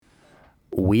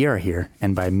we are here,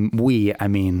 and by we I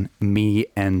mean me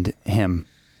and him.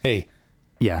 Hey.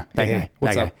 Yeah, that Hey, guy.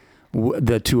 what's that guy.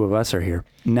 The two of us are here.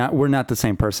 We're not the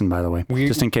same person, by the way.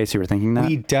 Just in case you were thinking that.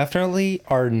 We definitely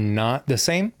are not the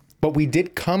same, but we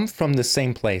did come from the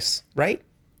same place, right?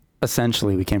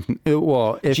 Essentially, we came from.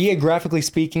 Geographically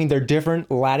speaking, they're different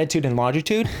latitude and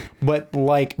longitude, but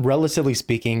like relatively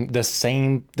speaking, the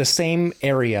same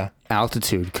area.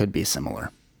 Altitude could be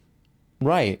similar.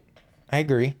 Right. I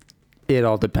agree. It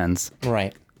all depends.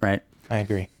 Right. Right. I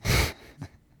agree.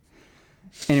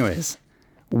 Anyways,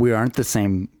 we aren't the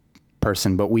same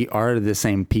person, but we are the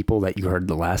same people that you heard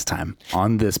the last time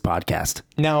on this podcast.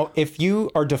 Now, if you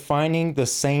are defining the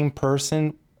same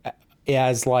person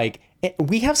as like,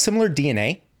 we have similar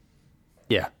DNA,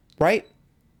 Yeah. right?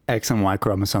 X and Y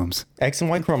chromosomes. X and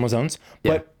Y chromosomes,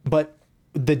 Yeah. but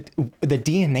the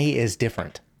DNA is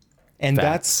different. And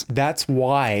Facts. that's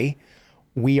why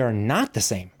we are not the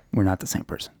same. We're not the same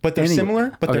person. But they're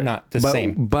similar, but they're not the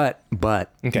same. But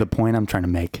Okay. the point I'm trying to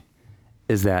make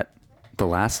is that the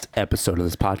last episode of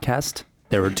this podcast,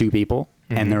 there were two people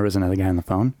and there was another guy on the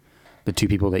phone. The two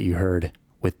people that you heard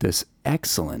with this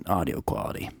excellent audio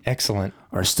quality Excellent.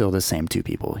 are still the same two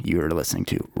people you are listening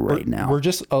to right now. We're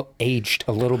just aged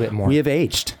a little bit more. We have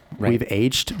aged. Right. We've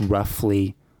aged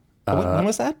roughly when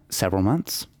was that? several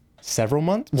months. Several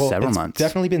months? Well, Several it's months.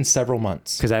 definitely been several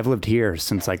months. Because I've lived here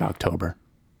since like October.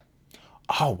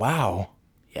 Oh, wow.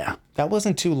 Yeah. That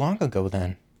wasn't too long ago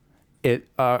then.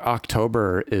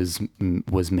 October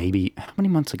was maybe, how many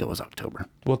months ago was October?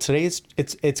 Well, today's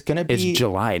it's going to be It's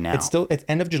July now. It's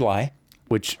end of July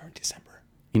Which, or December.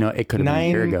 it could have been a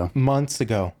year ago. 9 months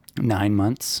ago. 9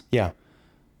 months. Yeah.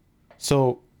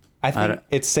 So I think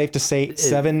it's safe to say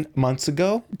 7 months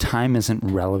ago. Time isn't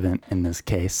relevant in this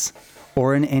case,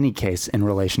 or in any case in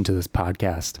relation to this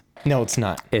podcast. No, it's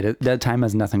not. That time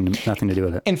has nothing to do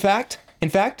with it. In fact,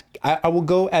 I will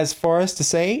go as far as to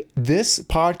say this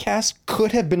podcast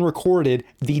could have been recorded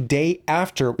the day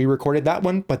after we recorded that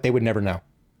one, but they would never know.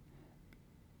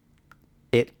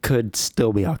 It could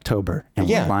still be October, and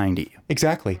Yeah. we're lying to you.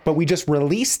 Exactly. But we just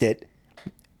released it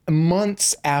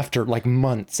months after.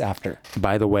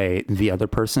 By the way, the other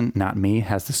person, not me,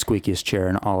 has the squeakiest chair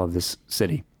in all of this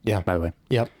city. Yeah. By the way,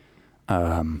 Yep.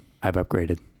 I've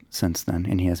upgraded since then,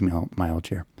 and he has my old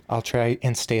chair. I'll try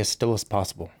and stay as still as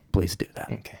possible. Please do that.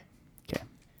 Okay. Okay.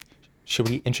 Should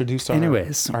we introduce our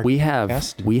Anyways, our we have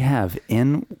guest?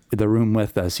 in the room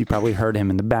with us. You probably heard him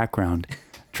in the background,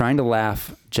 trying to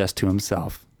laugh just to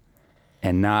himself,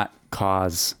 and not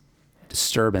cause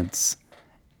disturbance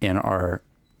in our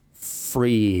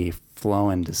free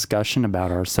flowing discussion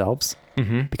about ourselves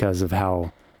because of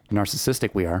how narcissistic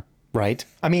we are. Right.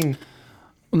 I mean,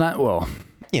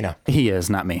 He is,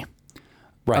 not me.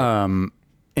 right.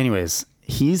 Anyways,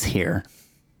 he's here.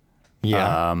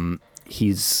 yeah.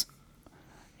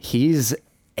 He's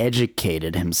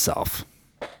educated himself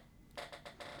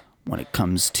when it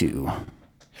comes to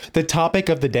The topic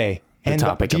of the day.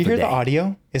 topic do you of the hear day. the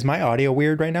audio? Is my audio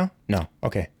weird right now? No.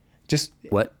 Okay. Just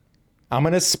what I'm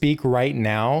gonna speak right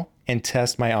now and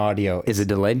test my audio. is it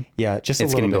delayed? Yeah, just a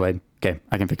It's little getting bit. delayed. Okay,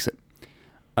 I can fix it.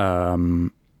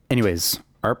 Anyways,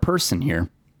 our person here,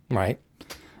 Right.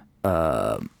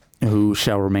 who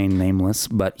shall remain nameless,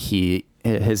 but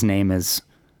his name is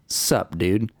Sup,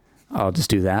 dude. I'll just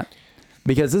do that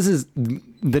because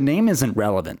the name isn't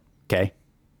relevant. Okay,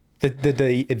 The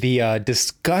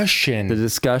discussion. the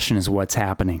discussion is what's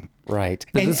happening. Right.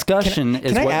 The And discussion can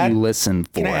is I what add- you listen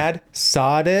for. Can I add?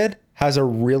 Saaded has a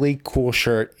really cool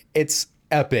shirt. It's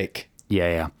epic.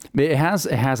 Yeah. But it has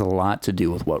a lot to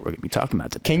do with what we're gonna be talking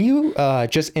about today. Can you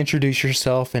just introduce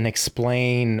yourself and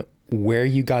explain where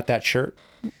you got that shirt?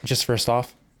 Just first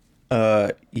off.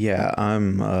 Yeah,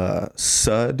 I'm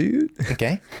dude.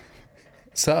 Okay.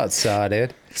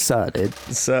 Saaded.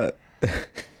 Dude.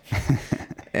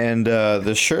 And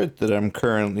the shirt that I'm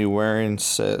currently wearing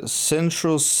says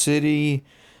Central City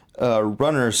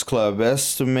Runners Club,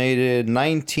 estimated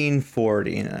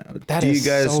 1940. Now, That do you is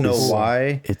guys so know cool.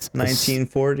 why It's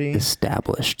 1940?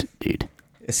 Established, dude.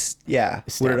 Yeah.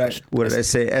 Established. What did I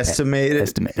say? Estimated.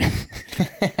 Estimated.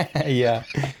 Yeah.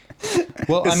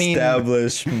 Well, I mean,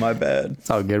 Established. My bad. It's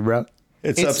all good, bro.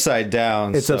 It's upside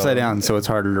down. It's so- upside down, so it's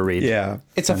harder to read. Yeah.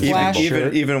 it's a flash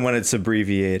shirt. Even when it's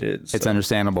abbreviated. It's so.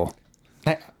 understandable.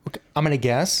 I'm gonna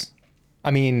guess. I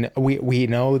mean, we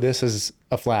know this is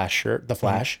a Flash shirt. The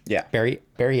Flash. Yeah.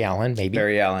 Barry Allen, maybe.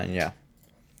 Barry Allen, yeah.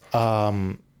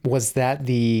 Was that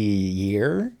the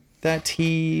year that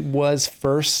he was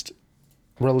first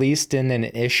released in an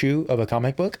issue of a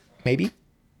comic book? Maybe.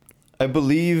 I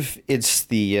believe it's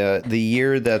the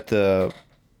year that the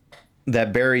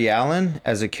that Barry Allen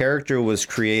as a character was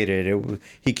created.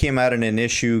 He came out in an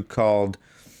issue called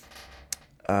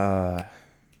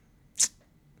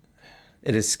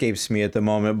it escapes me at the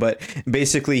moment, but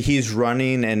basically he's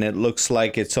running and it looks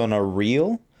like it's on a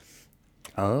reel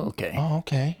Oh, okay. Oh,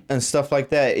 okay. and stuff like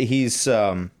that. He's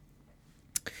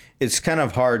it's kind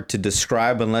of hard to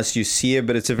describe unless you see it,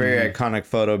 but it's a very iconic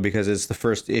photo because it's the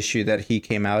first issue that he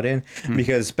came out in.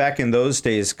 Because back in those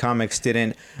days, comics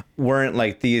weren't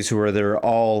like these where they're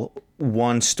all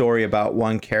one story about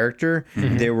one character.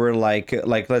 They were like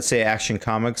let's say Action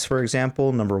Comics, for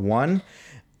example, #1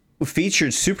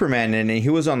 featured Superman in it. He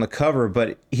was on the cover,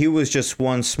 but he was just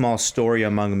one small story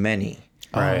among many.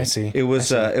 Oh, I see. It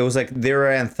was like there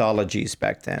were anthologies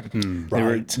back then. There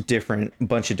were Right.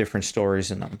 bunch of different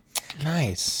stories in them.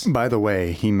 Nice. By the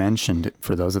way, he mentioned,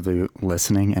 for those of you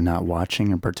listening and not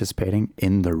watching or participating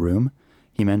in the room,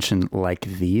 he mentioned like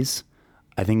these.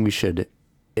 I think we should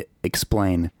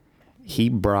explain. He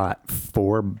brought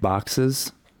 4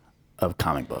 boxes of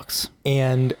comic books.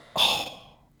 And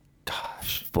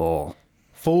Full.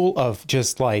 full of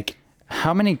just like,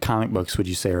 How many comic books would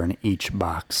you say are in each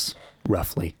box,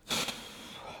 roughly?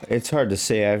 It's hard to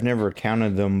say. I've never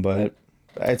counted them, but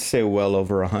I'd say well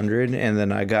over 100. And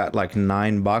then I got like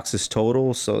 9 boxes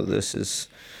total. So this is,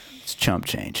 It's chump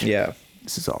change. yeah.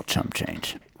 This is all chump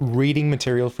change reading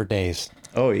material for days.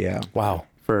 Oh, yeah. Wow.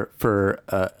 for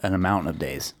an amount of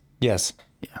days. Yes.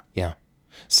 Yeah. Yeah.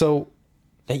 So,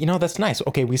 that's nice.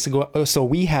 Okay, we used to go. So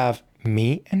we have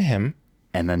me and him,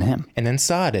 And then him. and then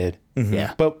Saadid.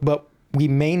 Yeah. But we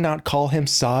may not call him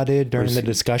Saadid during the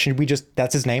discussion.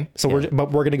 that's his name. So we're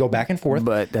going to go back and forth.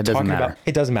 But that doesn't talking matter.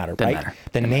 it doesn't matter, Doesn't right? matter.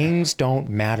 The names don't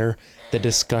matter. The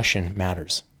discussion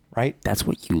matters, right? That's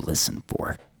what you listen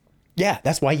for. Yeah,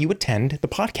 that's why you attend the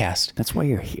podcast. That's why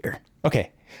you're here.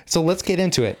 Okay, so let's get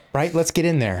into it, right? Let's get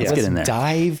in there. Let's get in there.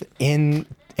 dive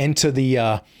into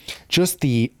the just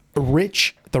the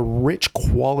rich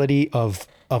quality of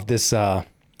this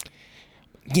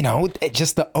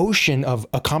just the ocean of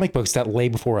comic books that lay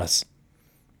before us.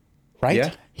 Right?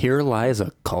 Yeah. Here lies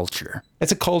a culture.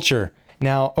 It's a culture.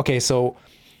 Now, okay, so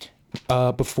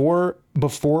before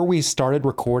we started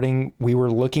recording, we were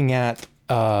looking at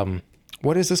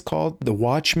what is this called? The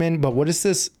Watchmen. But what is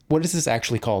this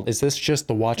actually called? Is this just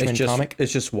the Watchmen comic?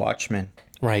 It's just Watchmen.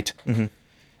 Right. Mm-hmm.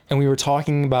 And we were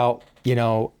talking about,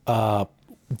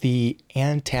 the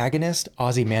antagonist,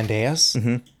 Ozymandias.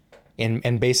 Mm-hmm.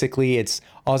 And basically it's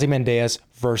Ozymandias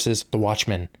versus the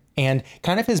Watchmen. And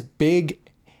kind of his big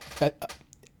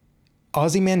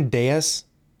Ozymandias,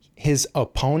 his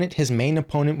main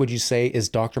opponent, would you say, is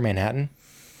Dr. Manhattan?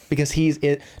 Because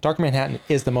Dr. Manhattan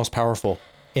is the most powerful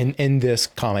in this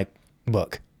comic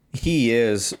book. He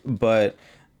is, but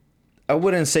I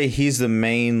wouldn't say he's the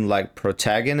main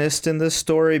protagonist in this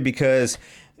story because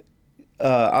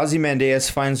Ozymandias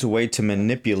finds a way to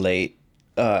manipulate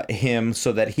him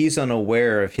so that he's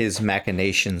unaware of his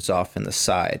machinations off in the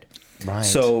side. Right.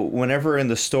 So whenever in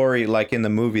the story, like in the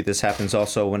movie, this happens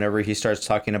also whenever he starts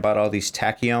talking about all these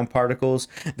tachyon particles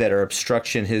that are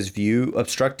obstructing his view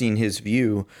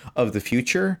of the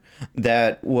future.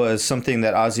 That was something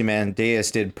that Ozymandias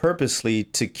did purposely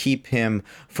to keep him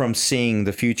from seeing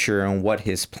the future and what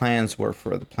his plans were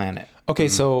for the planet. Okay,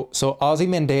 so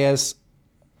Ozymandias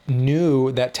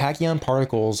knew that tachyon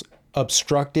particles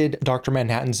obstructed Dr.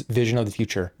 Manhattan's vision of the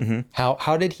future. Mm-hmm.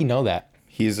 How did he know that?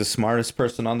 He's the smartest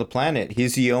person on the planet.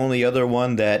 He's the only other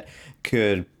one that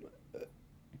could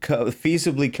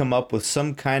feasibly come up with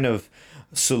some kind of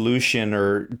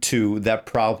solution to that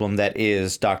problem that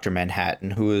is Dr.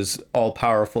 Manhattan, who is all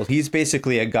powerful. He's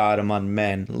basically a god among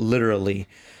men, literally,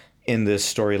 in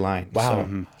this storyline. Wow.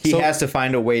 So he has to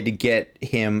find a way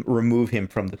to remove him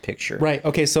from the picture. Right.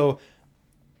 Okay, so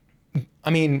I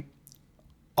mean,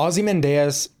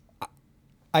 Ozymandias,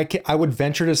 I would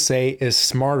venture to say, is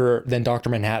smarter than Dr.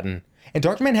 Manhattan. And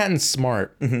Dr. Manhattan's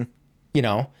smart.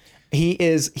 Mm-hmm.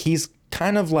 He's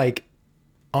kind of like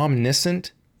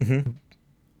omniscient, mm-hmm.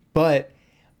 but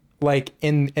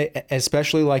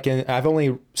especially I've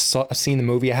only seen the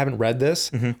movie. I haven't read this,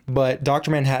 mm-hmm. but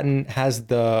Dr. Manhattan has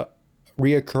the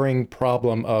reoccurring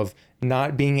problem of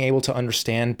not being able to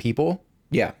understand people.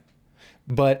 Yeah.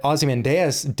 But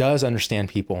Ozymandias does understand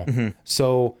people. Mm-hmm.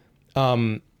 So,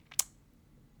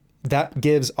 that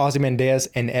gives Ozymandias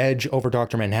an edge over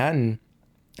Dr. Manhattan,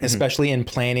 especially in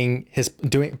planning his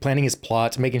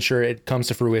plot, making sure it comes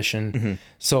to fruition. Mm-hmm.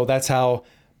 So that's how,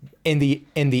 in the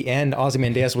end,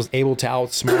 Ozymandias was able to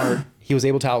outsmart. He was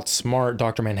able to outsmart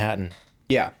Dr. Manhattan.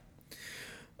 Yeah.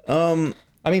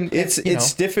 I mean,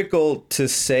 It's difficult to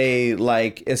say,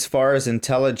 like, as far as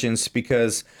intelligence,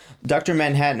 because Dr.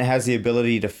 Manhattan has the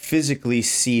ability to physically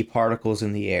see particles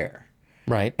in the air.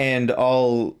 right. And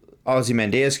all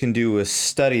Ozymandias can do is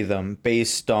study them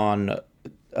based on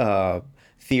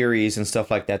theories and stuff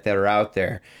like that are out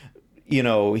there. You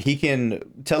know, he can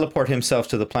teleport himself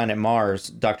to the planet Mars,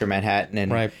 Dr. Manhattan,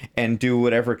 and Right. and do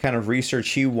whatever kind of research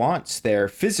he wants there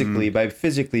physically by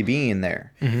physically being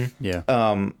there.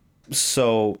 Yeah.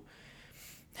 So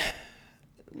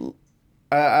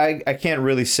I can't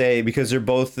really say, because they're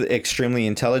both extremely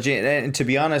intelligent, and to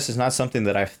be honest, it's not something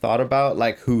that I've thought about,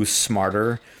 like who's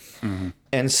smarter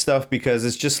and stuff, because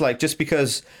it's just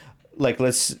because, like,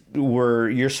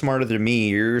 you're smarter than me,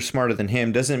 you're smarter than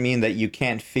him, doesn't mean that you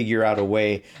can't figure out a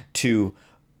way to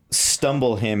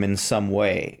stumble him in some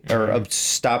way or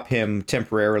stop him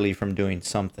temporarily from doing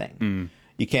something.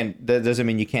 You can't. That doesn't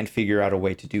mean you can't figure out a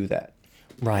way to do that.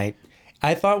 Right.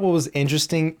 I thought what was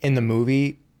interesting in the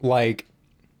movie, like,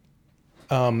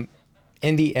 in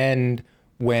the end,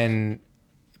 when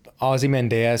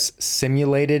Ozymandias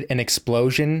simulated an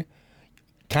explosion,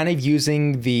 kind of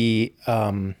using the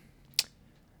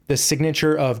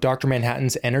signature of Dr.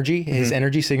 Manhattan's energy, his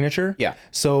energy signature. Yeah.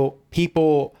 So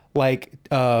people like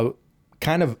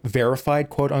kind of verified,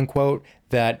 quote unquote,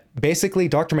 that basically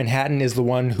Dr. Manhattan is the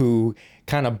one who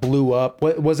kind of blew up.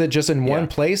 What was it, just in one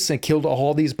place and killed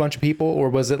all these bunch of people, or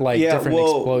was it like different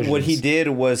explosions? What he did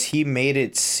was he made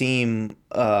it seem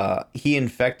he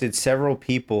infected several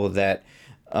people that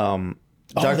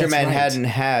Dr. Manhattan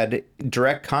had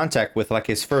direct contact with, like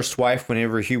his first wife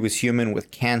whenever he was human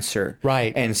with cancer.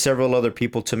 Right. And several other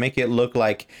people, to make it look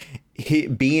like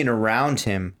being around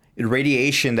him,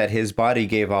 radiation that his body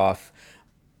gave off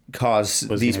caused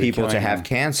these gonna be people to killing have him.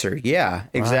 cancer. Yeah,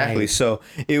 exactly. Right. So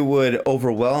it would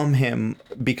overwhelm him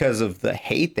because of the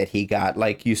hate that he got,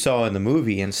 like you saw in the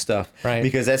movie and stuff. Right.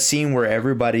 Because that scene where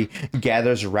everybody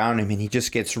gathers around him and he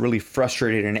just gets really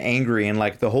frustrated and angry, and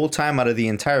like the whole time out of the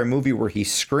entire movie where he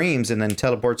screams and then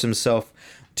teleports himself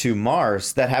to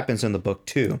Mars, that happens in the book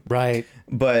too. Right.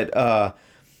 But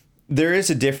there is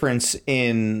a difference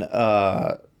in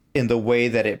the way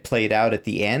that it played out at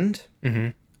the end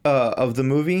of the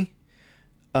movie.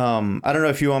 I don't know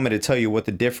if you want me to tell you what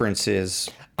the difference is.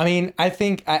 I mean, I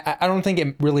think I don't think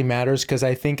it really matters, because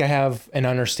I think I have an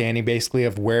understanding basically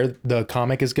of where the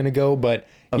comic is going to go. But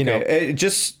you know,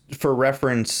 Just for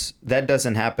reference, that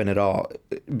doesn't happen at all,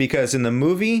 because in the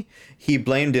movie he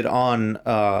blamed it on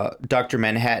Dr.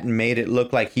 Manhattan, made it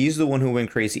look like he's the one who went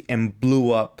crazy and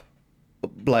blew up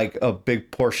like a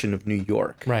big portion of New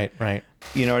York. right.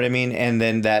 You know what I mean? And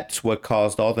then that's what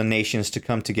caused all the nations to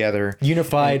come together,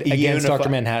 Unified against Dr.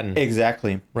 Manhattan.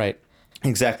 Exactly. Right.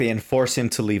 Exactly. And force him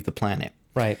to leave the planet.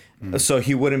 Right. So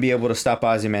he wouldn't be able to stop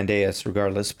Ozymandias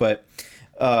regardless. But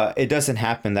it doesn't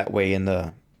happen that way in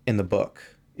the book.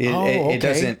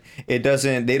 Okay. He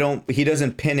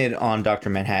doesn't pin it on Dr.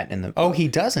 Manhattan in the Oh, he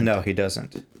doesn't. No, he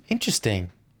doesn't.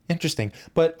 Interesting.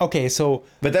 But okay, so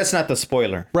But that's not the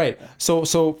spoiler. right.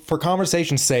 So for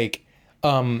conversation's sake,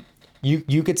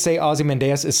 you could say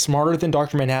Ozymandias is smarter than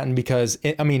Dr. Manhattan, because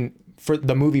for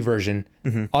the movie version,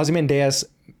 Ozymandias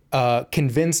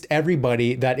convinced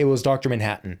everybody that it was Dr.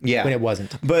 Manhattan when it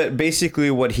wasn't. But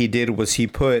basically what he did was he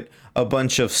put a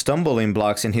bunch of stumbling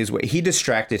blocks in his way. He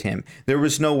distracted him. There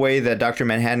was no way that Dr.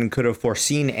 Manhattan could have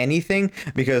foreseen anything,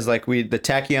 because like the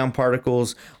tachyon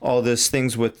particles, all these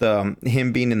things with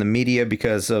him being in the media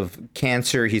because of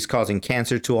cancer, he's causing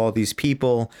cancer to all these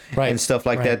people and stuff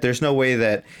like that. There's no way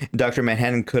that Dr.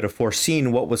 Manhattan could have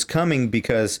foreseen what was coming,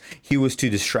 because he was too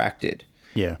distracted.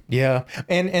 Yeah. Yeah.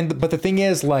 But the thing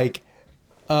is, like,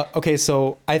 okay,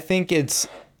 so I think it's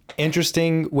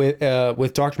interesting with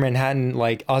Dr. Manhattan,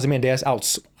 like Ozymandias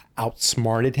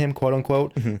outsmarted him, quote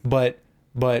unquote, but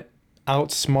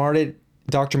outsmarted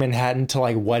Dr. Manhattan to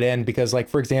like what end? Because like,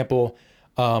 for example,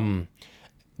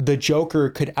 the Joker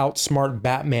could outsmart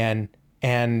Batman,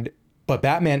 but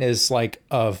Batman is like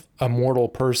a mortal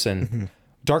person.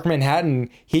 Dr. Manhattan,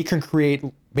 he can create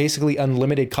basically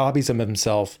unlimited copies of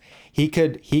himself. He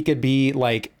could be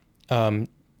like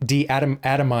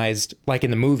atomized like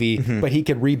in the movie, but he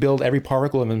could rebuild every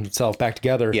particle of himself back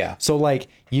together. Yeah. So like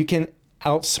you can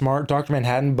outsmart Dr.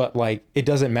 Manhattan, but like it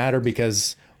doesn't matter,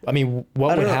 because I mean,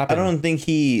 what would happen? I don't think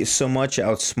he so much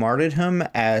outsmarted him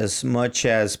as much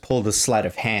as pulled a sleight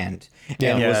of hand. And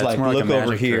Yeah, was it's like, more like look a over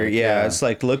magic here. trick, Yeah, yeah. it's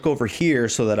like, look over here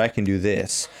so that I can do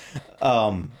this.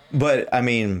 But I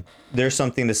mean, there's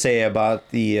something to say about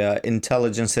the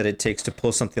intelligence that it takes to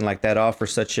pull something like that off for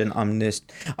such an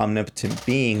omnipotent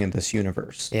being in this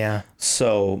universe. Yeah.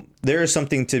 So there is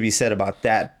something to be said about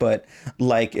that. But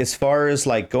like, as far as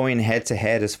like going head to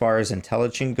head, as far as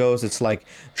intelligence goes, it's like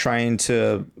trying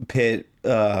to pit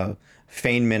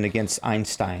Feynman against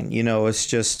Einstein. You know, it's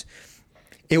just,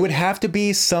 It would have to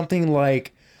be something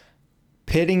like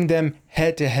pitting them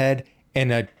head to head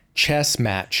in a chess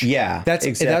match. Yeah, That's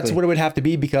exactly. what it would have to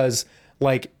be, because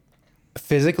like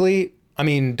physically, I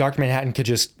mean, Dr. Manhattan could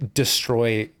just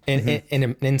destroy in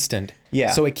an instant.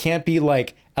 Yeah. So it can't be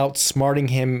like outsmarting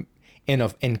him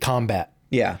in combat.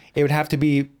 yeah. It would have to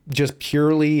be just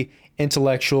purely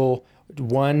intellectual,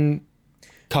 one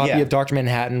copy Yeah. of Dr.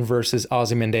 Manhattan versus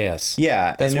Ozymandias.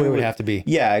 Yeah, That's and what it would have to be.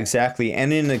 Yeah, exactly.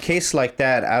 And in a case like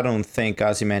that, I don't think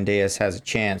Ozymandias has a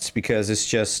chance, because it's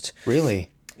just, Really?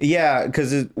 yeah,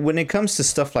 because when it comes to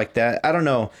stuff like that, I don't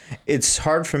know. It's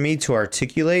hard for me to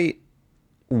articulate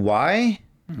why.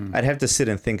 I'd have to sit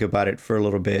and think about it for a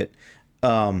little bit.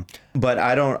 But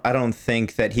I don't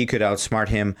think that he could outsmart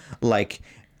him like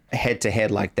head to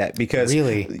head like that, because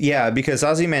Really? yeah, because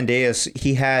Ozymandias,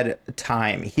 he had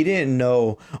time. He didn't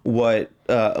know what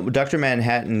Dr.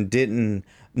 Manhattan didn't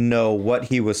know what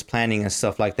he was planning and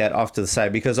stuff like that off to the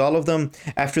side, because all of them,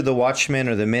 after the Watchmen,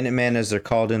 or the Minutemen as they're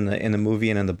called in the movie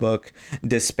and in the book,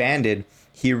 disbanded,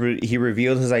 he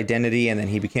revealed his identity, and then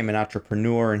he became an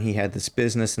entrepreneur, and he had this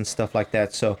business and stuff like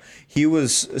that. So he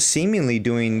was seemingly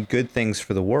doing good things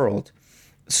for the world.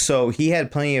 So he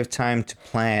had plenty of time to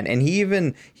plan, and he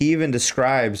even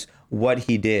describes what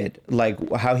he did, like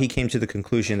how he came to the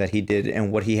conclusion that he did,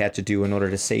 and what he had to do in order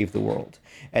to save the world.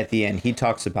 At the end, he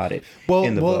talks about it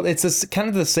in the book. It's kind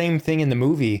of the same thing in the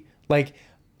movie. Like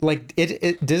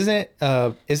it doesn't it,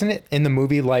 isn't it in the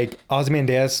movie, like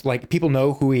Ozymandias, like people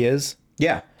know who he is,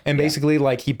 Yeah. and basically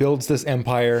like he builds this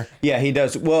empire. Yeah, he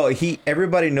does. Well,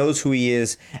 everybody knows who he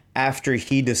is after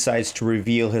he decides to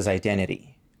reveal his identity.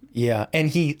 Yeah, and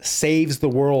he saves the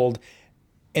world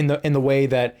in the way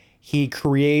that he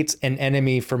creates an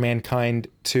enemy for mankind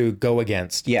to go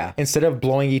against. Yeah. Instead of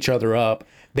blowing each other up,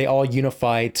 they all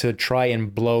unify to try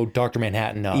and blow Dr.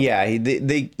 Manhattan up. Yeah,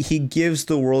 he gives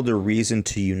the world a reason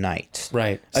to unite.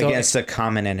 Right. So- Against a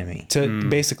common enemy. To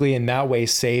basically in that way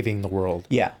saving the world.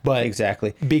 Yeah, But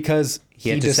exactly. because He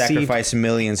had to deceived, sacrifice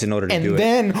millions in order to do and it.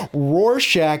 then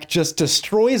Rorschach just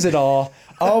destroys it all.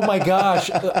 Oh my gosh.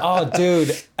 Oh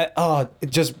dude.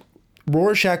 Just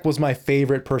Rorschach was my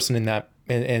favorite person in that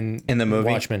in the movie?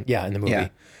 Watchmen. Yeah, in the movie. Yeah.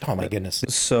 Oh my goodness.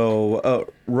 So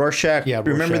Rorschach, Yeah,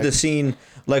 remember Rorschach. the scene,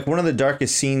 like one of the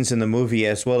darkest scenes in the movie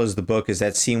as well as the book, is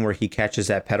that scene where he catches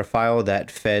that pedophile that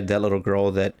fed that little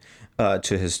girl that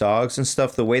to his dogs and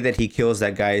stuff. The way that he kills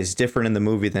that guy is different in the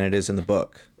movie than it is in the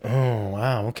book. Oh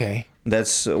wow, okay.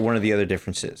 That's one of the other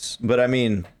differences. But I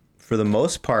mean, for the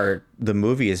most part, the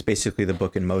movie is basically the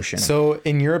book in motion. So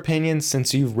in your opinion,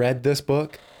 since you've read this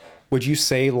book, would you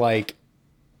say like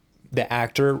the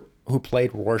actor who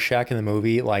played Rorschach in the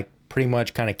movie like pretty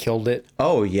much kind of killed it?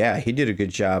 Oh yeah, he did a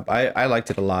good job. I liked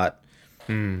it a lot.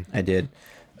 I did.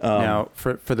 Now,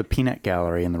 for the peanut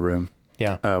gallery in the room,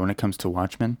 Yeah. when it comes to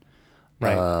Watchmen,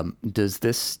 Right. does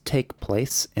this take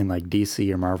place in like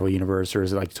DC or Marvel universe, or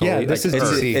is it like totally? Yeah, this like is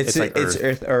Earth? DC. It's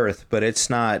like Earth, but it's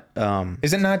not.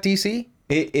 Is it not DC?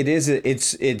 It is.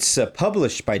 It's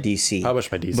published by DC. Published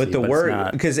by DC, But the but it's word,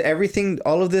 not- because everything,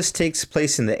 all of this takes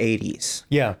place in the 80s.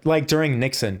 Yeah, like during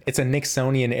Nixon. It's a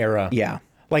Nixonian era. Yeah.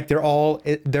 Like they're all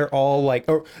like,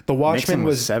 or the Watchmen Nixon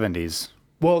was was 70s.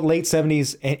 well, late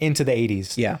 70s into the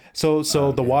 80s. Yeah. So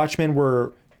the Watchmen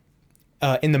were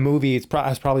in the movie, it's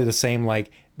probably the same. Like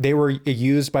they were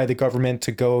used by the government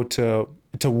to go to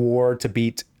war to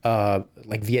beat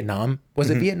like Vietnam. Was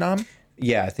it Vietnam?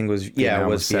 Yeah, I think it was. Yeah, Vietnam it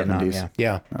was was Vietnam. 70s. Yeah.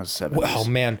 Yeah. That was 70s. Oh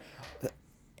man.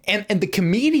 And the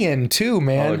comedian too,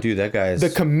 man. Oh, dude, that guy is. The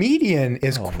comedian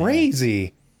is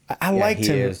crazy. I liked he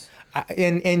him. is.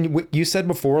 And what you said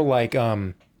before, like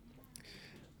The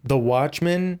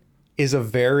Watchmen is a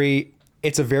very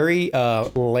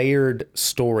layered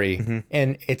story,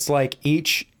 and it's like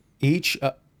each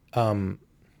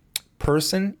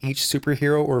person, each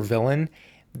superhero or villain,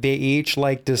 they each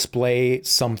like display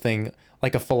something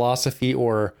like a philosophy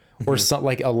or something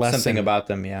like a lesson Something about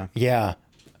them, yeah. yeah,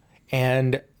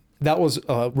 and that was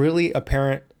really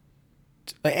apparent.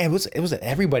 It was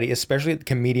everybody, especially the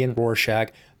comedian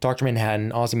Rorschach, Dr.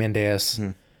 Manhattan, Ozymandias.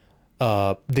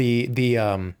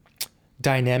 The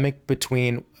dynamic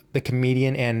between the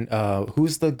comedian and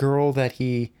who's the girl that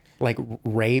he like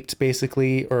raped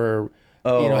basically, or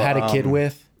had a kid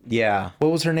with. Yeah.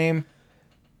 What was her name?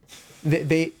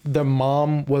 the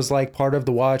mom was like part of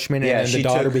the Watchmen, Yeah, and then she the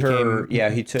daughter took her. became. Yeah,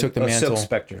 he took the Silk mantle.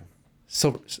 Spectre.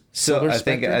 So So I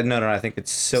think Spectre? no, I think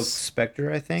it's Silk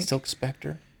Spectre. I think. Silk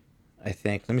Spectre, I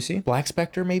think. Let me see. Black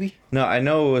Spectre, maybe. No, I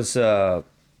know it was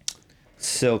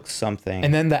Silk something.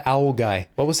 And then the owl guy.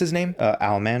 What was his name?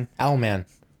 Owlman. Owlman.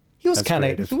 He was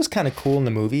creative. kind of cool in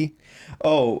the movie.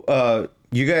 Oh,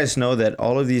 you guys know that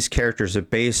all of these characters are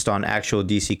based on actual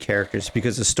DC characters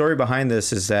because the story behind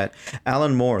this is that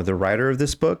Alan Moore, the writer of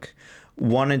this book,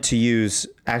 wanted to use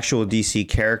actual DC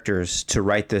characters to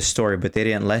write this story, but they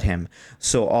didn't let him.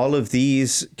 So all of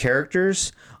these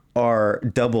characters are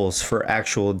doubles for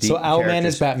actual DC So Owlman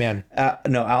characters. is Batman.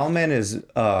 No, Owlman is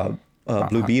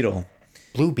Blue Beetle.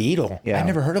 Blue Beetle. Yeah. I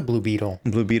never heard of Blue Beetle.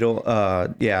 Blue Beetle.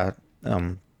 Yeah.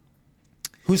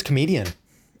 Who's comedian?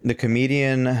 The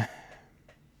comedian.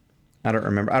 I don't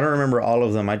remember all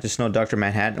of them. I just know Dr.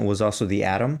 Manhattan was also the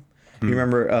Atom. You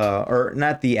remember, or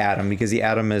not the Atom, because the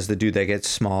Atom is the dude that gets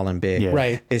small and big. Yeah.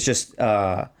 Right. It's just,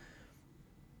 I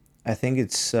think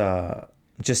it's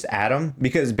just Atom,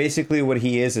 because basically what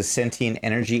he is sentient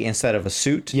energy inside of a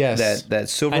suit. Yes. That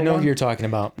silver I know one. who you're talking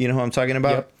about. You know who I'm talking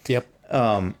about? Yep.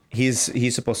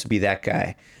 He's supposed to be that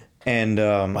guy, and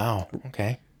Wow.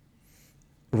 Okay.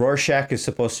 Rorschach is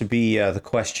supposed to be the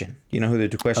Question. You know who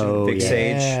the Question? Oh, Vic yeah.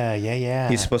 Sage. Yeah.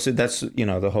 He's supposed to. That's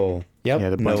the whole Yep. Yeah,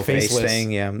 the no face faceless.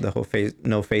 thing. Yeah, the whole face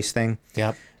no face thing.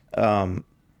 Yep.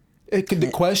 The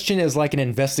Question is like an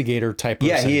investigator type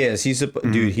person. Yeah, he is. He's a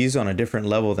dude. He's on a different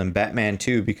level than Batman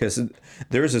too, because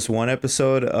there was this one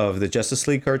episode of the Justice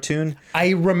League cartoon, I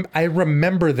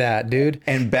remember that, dude.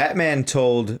 and Batman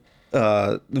told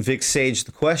Vic Sage,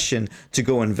 the Question, to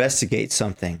go investigate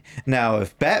something. Now,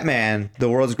 if Batman, the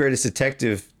world's greatest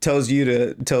detective, tells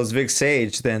Vic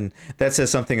Sage, then that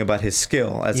says something about his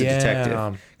skill as a Yeah,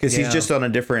 detective, because yeah. he's just on a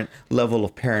different level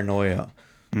of paranoia.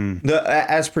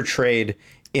 As portrayed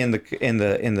in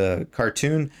the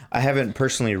cartoon. I haven't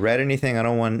personally read anything. I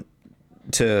don't want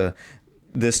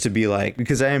this to be like,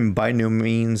 because I am by no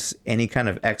means any kind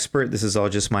of expert. This is all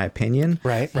just my opinion.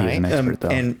 Right. He is an expert, though.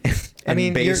 And I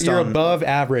mean, based you're on, above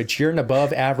average. You're an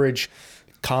above average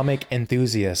comic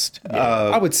enthusiast.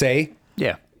 I would say.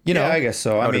 Yeah. You know. yeah, I guess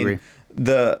so. I would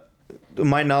mean,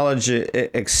 my knowledge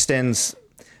it extends,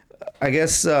 I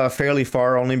guess, fairly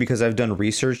far, only because I've done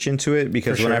research into it.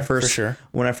 Because For when I sure, first for sure.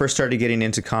 when I first started getting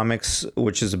into comics,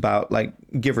 which is about, like,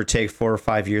 give or take 4 or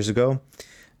 5 years ago,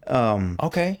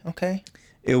 Okay.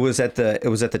 it was at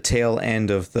the tail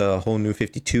end of the whole New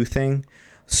 52 thing.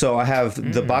 So I have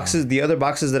the other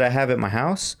boxes that I have at my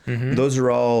house. Those are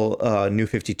all New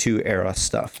 52 era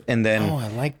stuff. And then Oh, I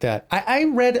like that. I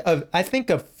read I think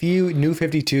a few New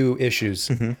 52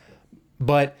 issues,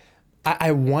 but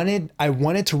I wanted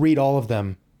to read all of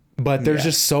them. But there's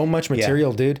just so much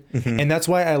material, dude. And that's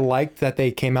why I liked that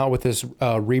they came out with this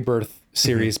Rebirth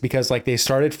series, because like they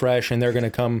started fresh and they're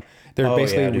basically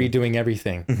yeah, dude. redoing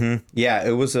everything. yeah,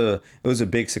 it was a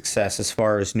big success as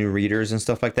far as new readers and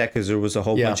stuff like that, because there was a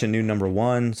whole Yeah. bunch of new number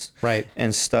ones, Right.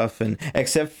 and stuff. And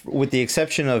with the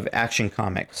exception of Action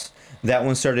Comics, that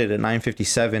one started at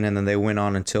 957, and then they went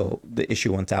on until the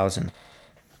issue 1000.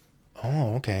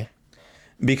 Oh, okay.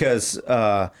 Because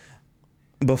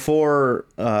before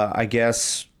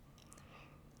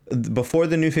before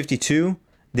the New 52,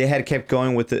 they had kept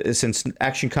going with since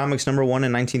Action Comics number 1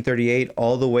 in 1938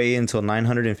 all the way until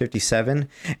 957,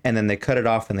 and then they cut it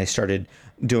off and they started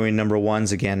doing number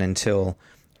 1s again until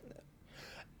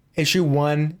Issue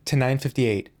 1 to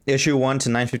 958. issue 1 to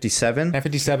 957.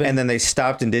 957. And then they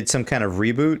stopped and did some kind of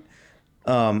reboot.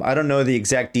 I don't know the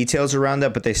exact details around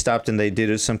that, but they stopped and they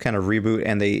did some kind of reboot,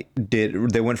 and they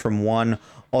went from 1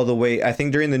 all the way. I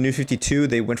think during the New 52,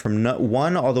 they went from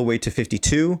 1 all the way to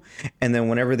 52. And then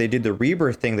whenever they did the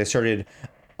Rebirth thing, they started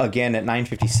again at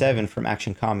 957 from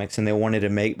Action Comics, and they wanted to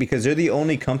make, because they're the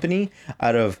only company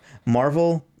out of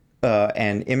Marvel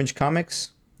and Image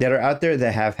Comics that are out there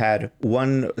that have had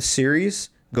one series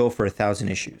go for 1,000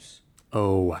 issues.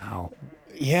 Oh, wow.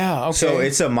 Yeah, okay. So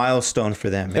it's a milestone for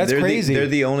them. That's they're crazy. They're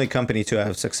the only company to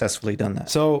have successfully done that.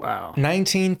 So Wow.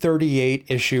 1938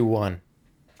 issue 1.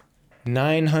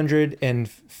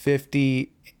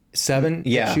 957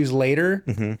 Yeah. issues later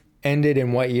ended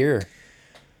in what year?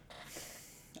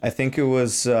 I think it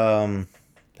was. It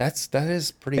That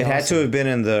is pretty had to awesome. have been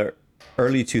in the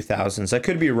early 2000s. I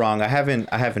could be wrong. I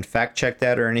haven't fact checked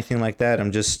that or anything like that.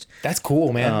 I'm just. That's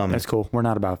cool, man. That's cool. We're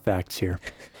not about facts here.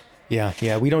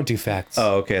 Yeah, we don't do facts.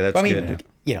 Oh, okay, that's I mean, good.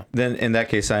 you know, Then in that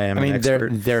case, I am. I mean, an they're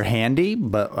expert. handy,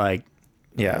 but like,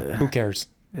 Yeah, who cares?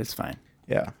 it's fine.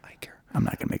 yeah. I care. I'm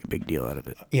not gonna make a big deal out of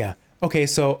it. Yeah. Okay,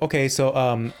 so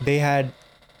they had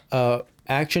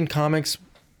Action Comics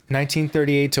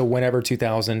 1938 to whenever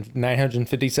 2000,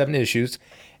 957 issues.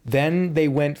 Then they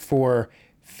went for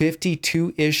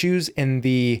 52 issues in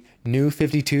the New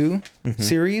 52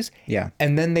 series. Yeah.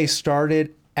 And then they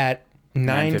started at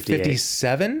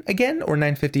 957 again, or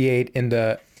 958 in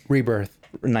the Rebirth.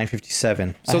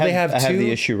 957. So I they have two. I have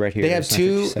the issue right here. They have It's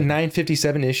two 957.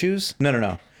 957 issues.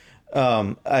 No.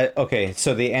 Okay,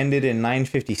 so they ended in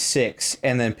 956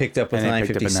 and then picked up with And they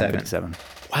picked up in 957. 957.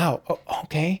 Wow.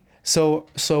 Okay. So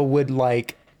would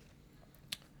like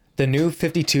the New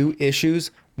 52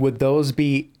 issues, would those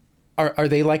be, are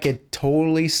they like a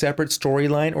totally separate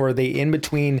storyline, or are they in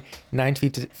between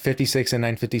 956 and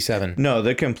 957? No,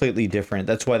 they're completely different.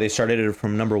 That's why they started it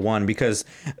from number 1, because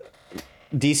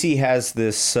DC has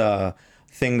this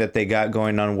thing that they got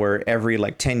going on where every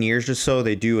like 10 years or so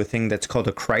they do a thing that's called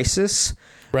a crisis.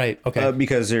 Right. Okay.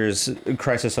 Because there's a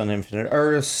Crisis on Infinite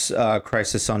Earths,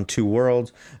 Crisis on Two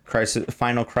Worlds,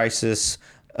 Final Crisis,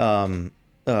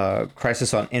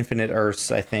 Crisis on Infinite Earths.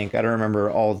 I think I don't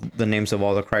remember all the names of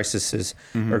all the crises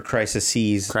or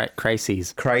crises.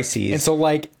 Crises. Crises. And so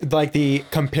like the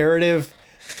comparative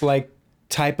like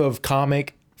type of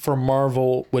comic for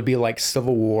Marvel would be like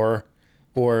Civil War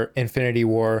or Infinity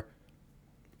War,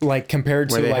 like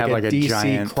compared Where to they like have, a like, a DC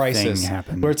giant crisis, thing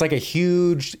happen. where it's like a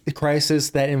huge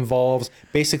crisis that involves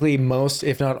basically most,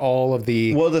 if not all, of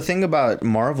the. Well, the thing about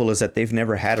Marvel is that they've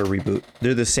never had a reboot.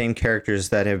 They're the same characters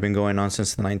that have been going on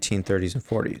since the 1930s and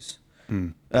 40s.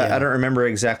 I don't remember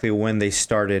exactly when they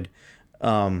started.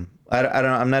 I don't.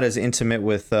 I'm not as intimate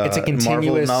with It's a Marvel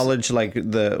continuous- knowledge like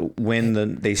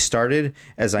they started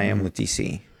as I am with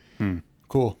DC.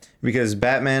 Cool. Because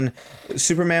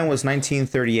Superman was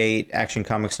 1938, Action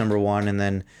Comics #1, and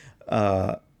then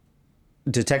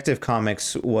Detective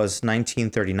Comics was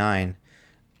 1939.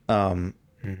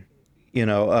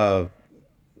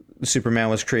 Superman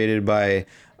was created by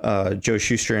Joe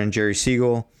Shuster and Jerry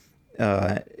Siegel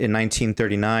in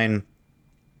 1939.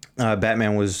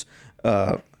 Batman was,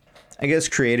 I guess,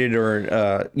 created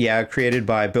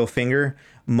by Bill Finger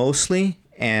mostly,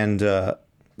 and I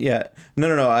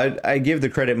give the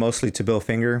credit mostly to Bill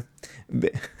Finger.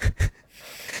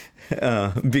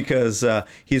 Because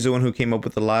he's the one who came up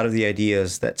with a lot of the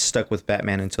ideas that stuck with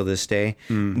Batman until this day.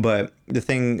 But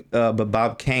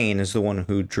Bob Kane is the one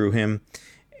who drew him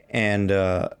and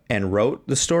wrote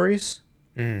the stories.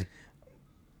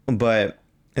 But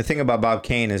the thing about Bob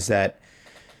Kane is that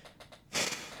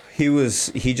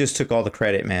he just took all the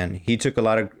credit, man. He took a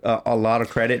lot of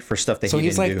credit for stuff that So he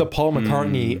he's didn't like do. the Paul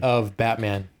McCartney of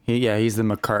Batman. He's the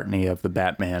McCartney of the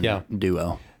Batman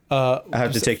duo. I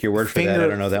have to take your word for that. I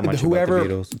don't know that much about the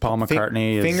Beatles. Paul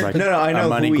McCartney is Finger- like No, I a know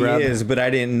money who grub. he is, but I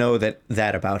didn't know that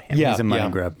about him. Yeah, He's a money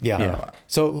grub. Yeah. Yeah.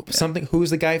 So who's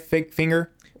the guy? Finger.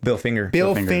 Bill Finger.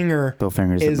 Bill Finger. Finger. Bill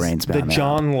Finger's the is brains the Batman.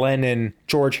 John Lennon,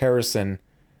 George Harrison.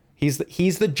 He's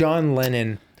the John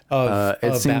Lennon of It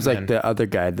of seems Batman. like the other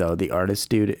guy though, the artist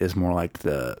dude, is more like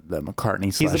the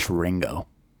McCartney / Ringo.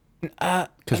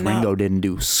 Because Ringo didn't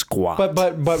do squat.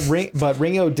 But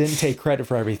Ringo didn't take credit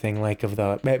for everything. Like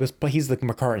but he's the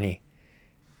McCartney.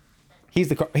 He's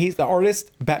the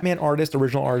artist. Batman artist,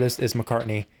 original artist is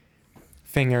McCartney.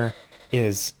 Finger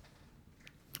is.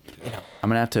 I'm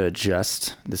gonna have to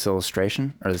adjust this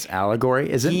illustration or this allegory.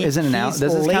 Is it? He's Does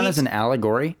this count late. as an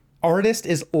allegory? Artist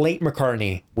is late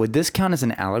McCartney. Would this count as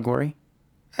an allegory?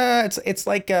 It's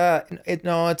like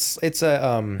it's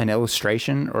a An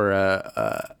illustration or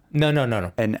a no.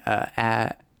 an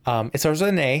It starts with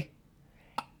an A.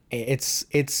 It's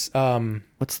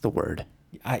what's the word?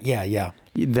 yeah.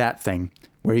 That thing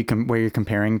where you're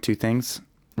comparing two things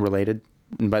related,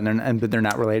 but they're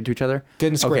not related to each other.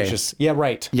 Goodness Okay. gracious. Yeah,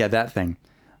 right. Yeah, that thing.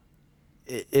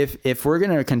 If we're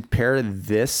gonna compare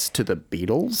this to the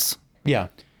Beatles, Yeah.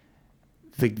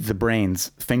 the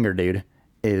brains Finger dude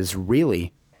is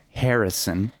really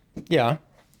Harrison, Yeah.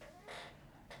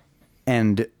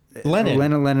 and Lennon.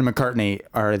 Lennon McCartney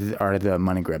are the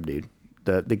money grab dude.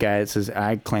 The guy that says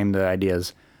I claim the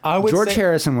ideas. I would George say-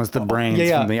 Harrison was the brains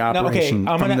from the operation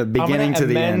from the beginning to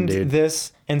the end, dude.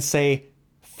 This and say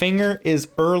Finger is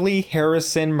early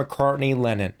Harrison McCartney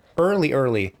Lennon.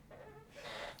 Early.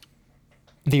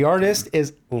 The artist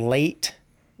is late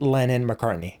Lennon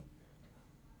McCartney.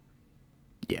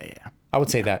 Yeah. I would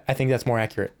say that. I think that's more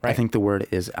accurate, right? I think the word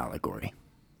is allegory.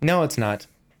 No, it's not.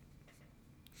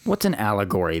 What's an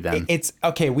allegory then? It's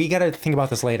okay. We got to think about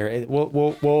this later.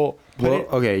 We'll put it.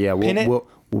 Okay, yeah.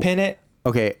 Pin it.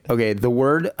 Okay. The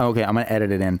word. Okay, I'm gonna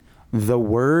edit it in. The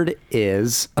word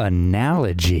is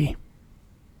analogy,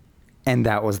 and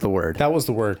that was the word. That was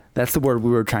the word. That's the word we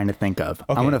were trying to think of.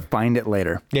 Okay. I'm gonna find it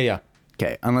later. Yeah.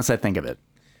 Okay, unless I think of it.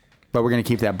 But we're gonna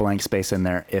keep that blank space in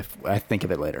there if I think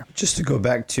of it later. Just to go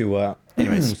back to,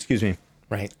 anyways, excuse me.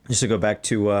 Right. Just to go back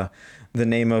to the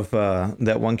name of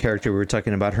that one character we were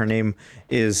talking about. Her name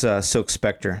is Silk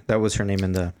Spectre. That was her name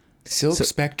in the Silk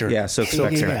Spectre. Yeah, Silk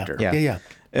Spectre. Yeah.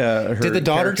 Her Did the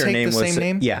daughter character take the same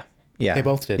name? Yeah, yeah. They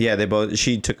both did. Yeah, they both.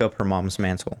 She took up her mom's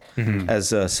mantle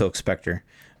as Silk Spectre.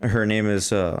 Her name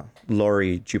is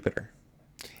Laurie Jupiter.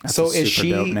 That's So a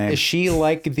super dope name. is she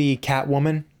like the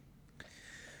Catwoman?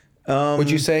 Would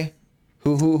you say?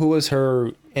 Who was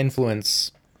her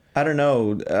influence? I don't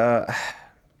know.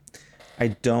 I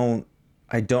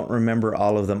don't remember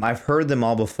all of them. I've heard them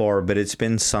all before, but it's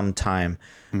been some time.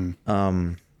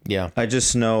 Yeah. I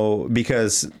just know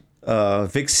because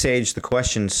Vic Sage, the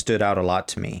question stood out a lot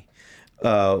to me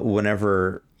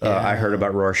whenever I heard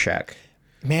about Rorschach.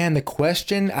 Man, the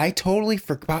question, I totally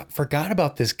forgot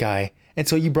about this guy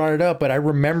until you brought it up, but I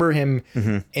remember him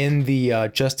in the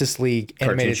Justice League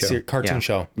animated cartoon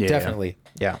show. Yeah. Definitely.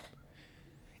 Yeah.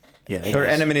 Yeah. Or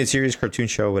animated series, cartoon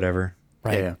show, whatever.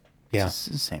 Right. Yeah. Yeah. It's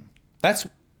the same. That's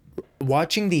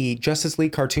watching the Justice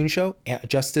League cartoon show,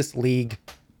 Justice League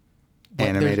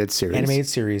Animated series. Animated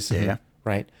series. Yeah.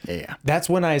 Right. Yeah. That's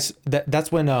when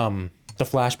that's when the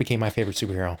Flash became my favorite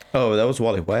superhero. Oh, that was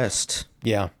Wally West.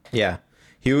 Yeah. Yeah.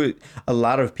 A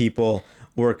lot of people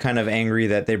were kind of angry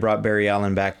that they brought Barry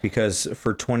Allen back because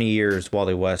for 20 years,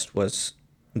 Wally West was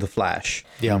the Flash.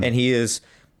 Yeah. And he is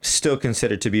still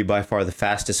considered to be by far the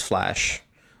fastest Flash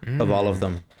of all of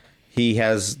them. He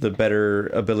has the better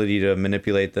ability to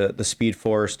manipulate the Speed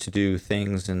Force to do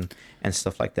things and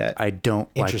stuff like that. I don't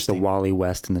like the Interesting. Wally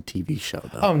West in the TV show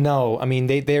though. Oh no! I mean,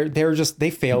 they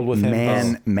failed with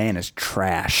him. Man is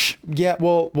trash. Yeah.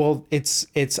 Well, it's.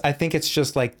 I think it's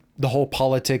just like the whole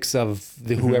politics of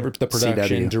the whoever the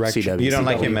production CW. direction. CW. You don't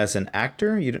like CW. him as an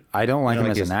actor? I don't like him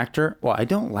like as his- an actor. Well, I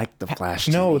don't like the Flash.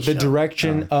 No, TV the show.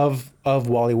 direction of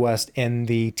Wally West in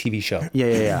the TV show.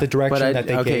 Yeah. The direction that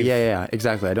they gave. Yeah,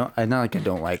 exactly. I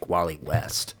don't like Wally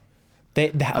West. I'm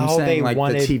I'm how saying they like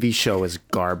wanted. the TV show is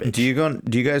garbage. Do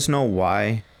you guys know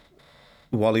why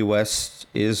Wally West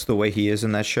is the way he is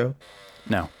in that show?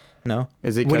 No. No?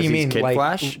 Is it What do because you he's mean? Kid Like,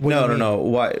 Flash? what do you No.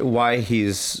 mean? Why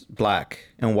he's black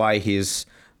and why he's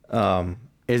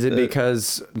Is it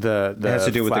because the has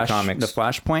to do with the Flash, comics. the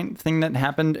Flashpoint thing that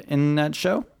happened in that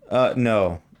show?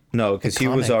 no, because he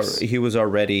was comics. he was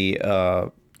already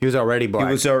He was already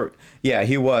black.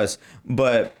 he was.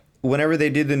 But whenever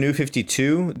they did the New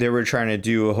 52, they were trying to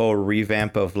do a whole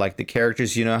revamp of like the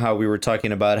characters. You know how we were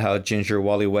talking about how Ginger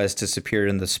Wally West disappeared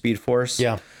in the Speed Force?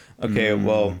 Yeah. Okay,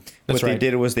 well, what they right.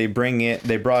 did was they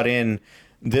brought in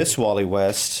this Wally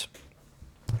West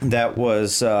that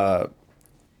was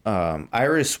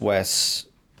Iris West's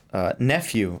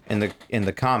nephew in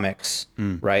the comics,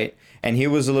 right? And he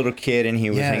was a little kid and he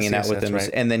was Yes, hanging out yes, with that's them, right.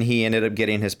 and then he ended up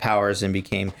getting his powers and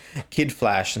became Kid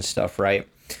Flash and stuff, right?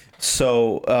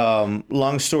 So,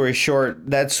 long story short,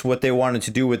 that's what they wanted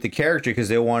to do with the character because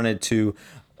they wanted to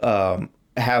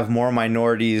have more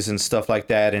minorities and stuff like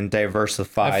that and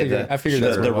diversify I figured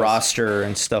that's what the it was. roster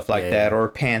and stuff like that, or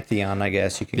Pantheon, I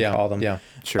guess you can call them. Yeah.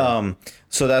 Sure.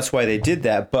 So that's why they did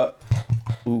that. But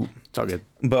it's all good.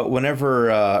 but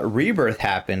whenever Rebirth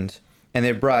happened and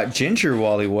they brought Ginger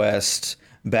Wally West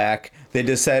back, they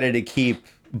decided to keep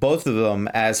both of them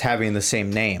as having the same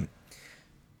name.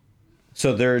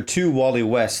 So there are two Wally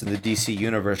Wests in the DC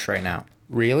universe right now.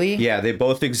 Really? Yeah, they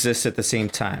both exist at the same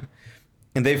time.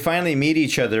 And they finally meet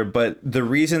each other, but the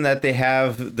reason that they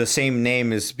have the same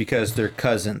name is because they're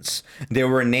cousins. They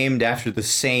were named after the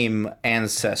same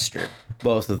ancestor,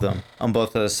 both of them, on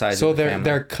both of the sides So of the they're family.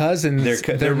 they're cousins.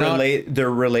 They're not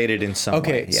related in some way.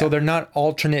 okay. yeah. So they're not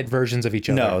alternate versions of each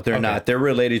other. No, they're Okay. not. They're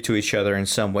related to each other in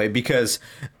some way because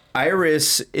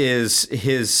Iris is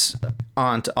his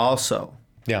aunt also.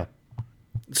 Yeah.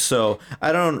 So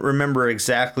I don't remember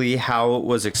exactly how it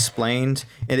was explained,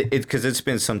 because it's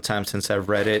been some time since I've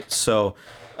read it. So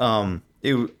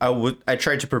I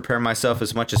tried to prepare myself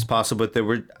as much as possible,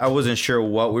 but I wasn't sure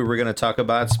what we were going to talk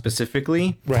about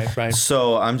specifically. Right.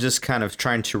 So I'm just kind of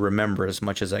trying to remember as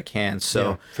much as I can.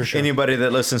 So Yeah, for sure. anybody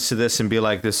that listens to this and be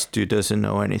like, this dude doesn't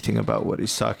know anything about what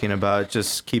he's talking about,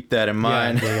 just keep that in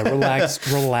mind. Yeah.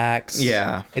 Relax.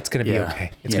 Yeah. It's gonna be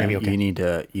okay. It's gonna be okay.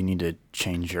 You need to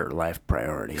change your life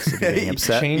priorities. If you're getting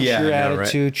upset. Change Yeah, your I know, right?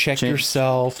 attitude. Check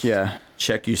yourself. Yeah.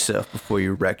 Check yourself before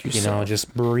you wreck You yourself. know,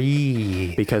 just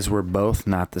breathe. Because we're both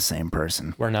not the same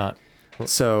person. We're not.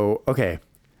 So, okay.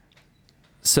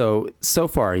 So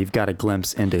far, you've got a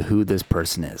glimpse into who this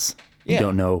person is. You Yeah.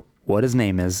 don't know what his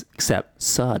name is, except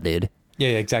Saw did. Yeah,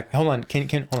 exactly. Hold on. Can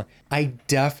hold on. I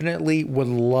definitely would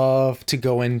love to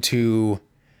go into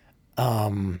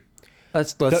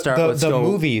Let's The- start. the- let's the go,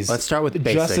 movies. Let's start with the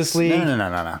basics. Justice League.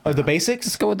 No. The basics.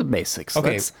 Let's go with the basics.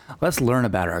 Okay. Let's learn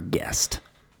about our guest.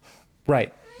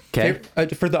 Right. 'Kay.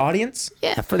 For the audience.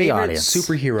 Yeah, for the Favorite audience.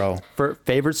 superhero. For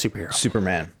favorite superhero.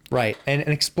 Superman. Right. And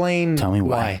explain. Tell me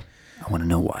why. I want to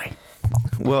know why.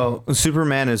 Well,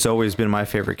 Superman has always been my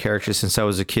favorite character since I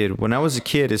was a kid. When I was a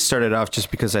kid, it started off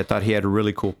just because I thought he had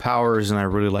really cool powers and I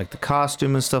really liked the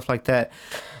costume and stuff like that.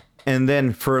 And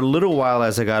then for a little while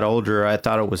as I got older, I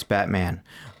thought it was Batman.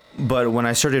 But when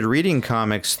I started reading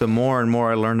comics, the more and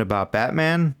more I learned about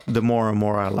Batman, the more and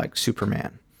more I liked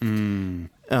Superman.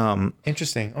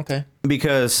 Interesting. Okay.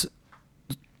 Because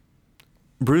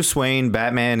Bruce Wayne,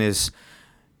 Batman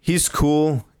he's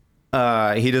cool.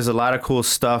 He does a lot of cool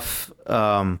stuff.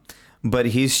 But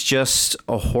he's just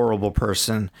a horrible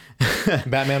person.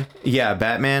 Batman. Yeah,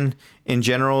 Batman in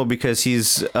general, because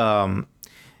he's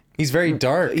very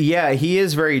dark. yeah, he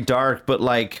is very dark, but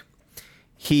like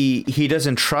he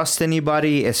doesn't trust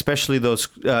anybody, especially those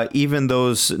even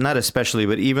those, not especially,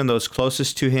 but even those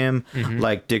closest to him,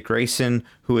 like Dick Grayson,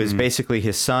 who is basically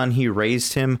his son. He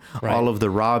raised him. Right. All of the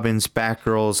Robins,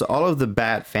 Batgirls, all of the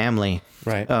Bat family.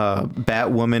 Right.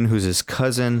 Batwoman, who's his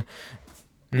cousin.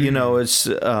 You know, it's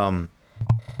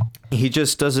he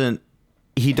just doesn't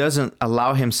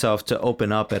allow himself to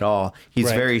open up at all. He's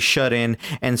Right. very shut in,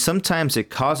 and sometimes it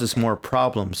causes more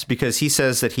problems because he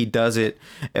says that he does it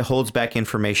holds back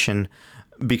information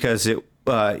because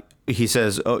he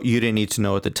says, oh, you didn't need to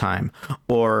know at the time,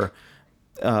 or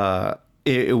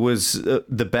it was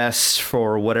the best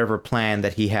for whatever plan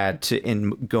that he had to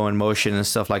go in motion and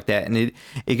stuff like that. And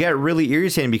it got really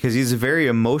irritating because he's very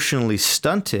emotionally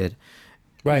stunted.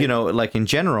 Right. You know, like in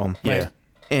general. Yeah.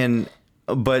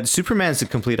 But Superman's the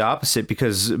complete opposite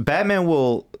because Batman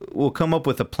will come up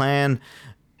with a plan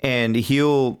and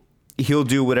he'll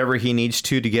do whatever he needs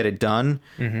to get it done.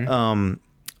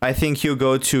 I think he'll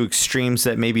go to extremes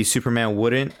that maybe Superman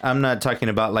wouldn't. I'm not talking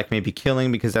about like maybe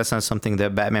killing, because that's not something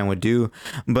that Batman would do,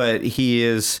 but he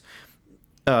is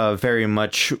very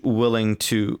much willing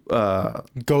to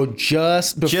Go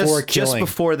just before killing. just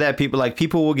before that,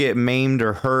 people will get maimed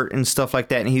or hurt and stuff like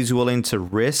that, and he's willing to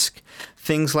risk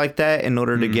things like that in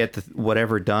order to get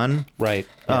whatever done. Right.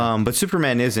 But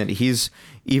Superman isn't. He's,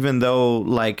 even though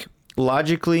like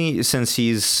logically, since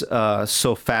he's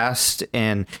so fast,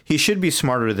 and he should be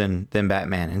smarter than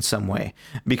Batman in some way,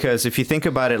 because if you think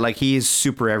about it, like he's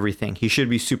super everything. He should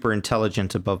be super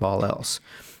intelligent above all else.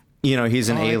 You know, he's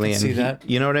an I can alien. see that.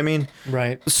 You know what I mean?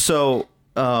 Right. So,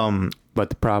 But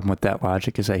the problem with that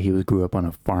logic is that he grew up on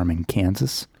a farm in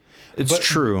Kansas. it's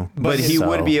true. But he So-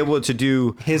 would be able to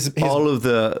do His-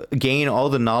 gain all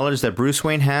the knowledge that Bruce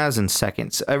Wayne has in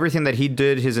seconds. Everything that he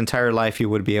did his entire life, he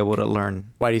would be able to learn.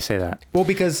 Why do you say that? Well,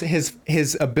 because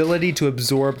his ability to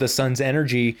absorb the sun's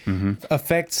energy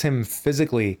affects him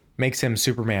physically, makes him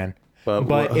Superman.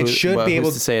 But it should be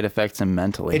able to say it affects him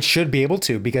mentally. It should be able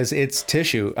to, because it's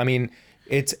tissue. I mean,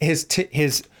 it's his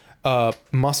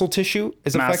muscle tissue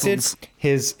is affected. Muscles.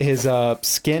 His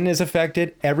skin is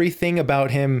affected. Everything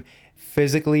about him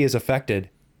physically is affected.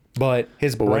 But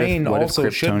his brain what also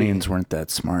if should be. Kryptonians weren't that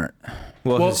smart?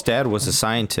 Well, his dad was a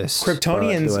scientist.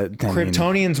 Kryptonians, I mean,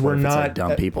 Kryptonians what were if it's like not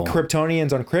dumb people?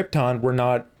 Kryptonians on Krypton were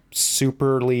not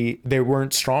they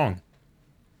weren't strong.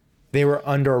 They were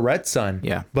under a red sun.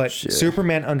 Yeah. But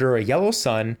Superman under a yellow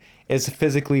sun is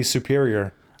physically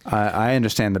superior. I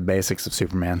understand the basics of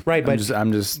Superman. Right, but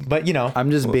I'm just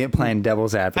playing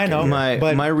devil's advocate. I know.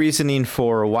 here. My reasoning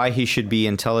for why he should be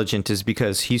intelligent is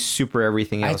because he's super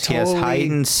everything else. He has totally heightened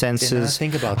did not senses,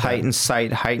 think about that. heightened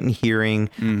sight, heightened hearing,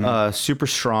 super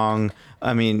strong.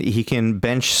 I mean, he can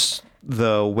bench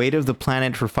the weight of the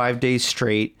planet for 5 days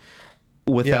straight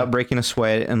without Yeah. breaking a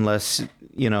sweat, unless,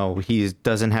 you know, he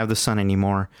doesn't have the sun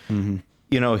anymore.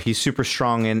 You know, he's super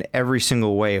strong in every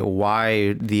single way.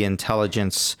 Why the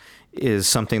intelligence is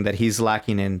something that he's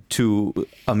lacking in to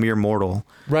a mere mortal.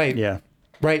 Right. Yeah.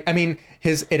 Right. I mean,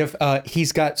 he's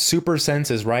got super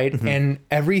senses, right? And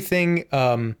everything.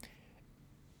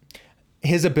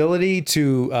 His ability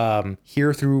to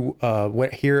hear through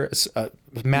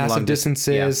massive Long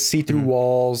distances, yeah. see through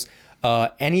walls,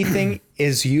 anything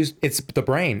is used. It's the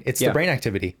brain. It's the Yeah. brain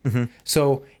activity.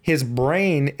 So his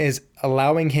brain is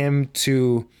allowing him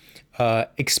to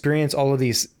experience all of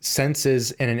these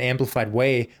senses in an amplified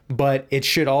way, but it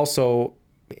should also,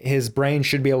 his brain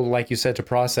should be able, like you said, to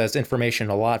process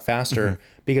information a lot faster,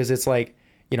 because it's like,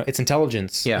 you know, it's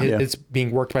intelligence. Yeah. It's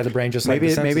being worked by the brain just like the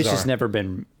senses Maybe it's just are. never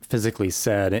been physically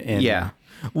said. Yeah.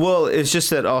 Well, it's just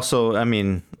that also, I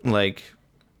mean, like,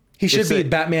 He should it's be a-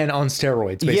 Batman on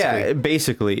steroids, basically. yeah,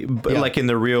 basically, but Yeah. like in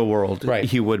the real world, Right.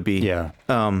 he would be. Yeah.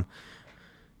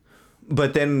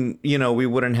 but then we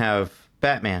wouldn't have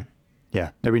Batman.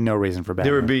 Yeah, there'd be no reason for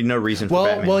Batman. There would be no reason for Well,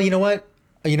 Batman. well, you know what?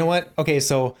 Okay,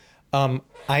 so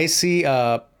I see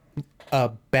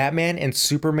Batman and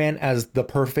Superman as the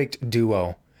perfect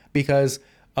duo because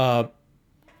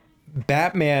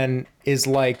Batman is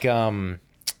like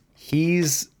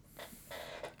he's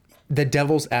the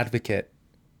devil's advocate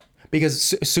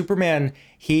because Superman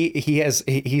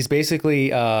he's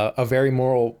basically a very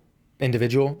moral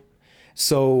individual,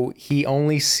 so he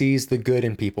only sees the good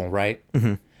in people, right?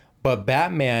 Mm-hmm. But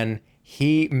Batman,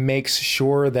 he makes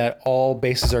sure that all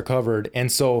bases are covered,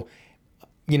 and so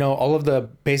all of the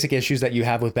basic issues that you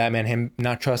have with Batman, him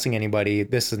not trusting anybody,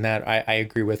 this and that, I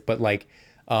agree with, but like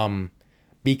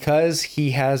because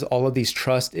he has all of these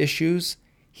trust issues,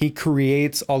 he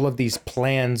creates all of these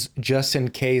plans just in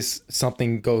case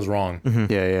something goes wrong.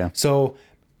 Mm-hmm. Yeah. So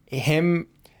him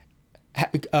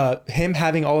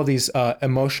having all of these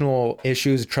emotional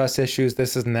issues, trust issues,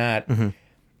 this and that,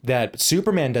 that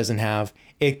Superman doesn't have,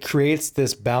 it creates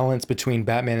this balance between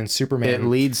Batman and Superman. It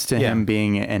leads to him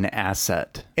being an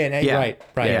asset. And right.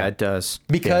 Yeah, it does.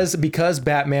 Because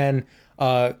Batman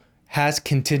has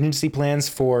contingency plans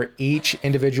for each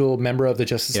individual member of the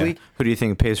Justice League. Who do you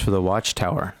think pays for the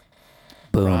Watchtower?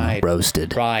 Boom, Right.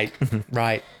 roasted. Right.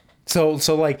 Right. So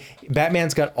like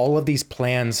Batman's got all of these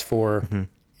plans for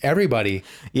everybody.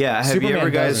 Yeah, have you Superman ever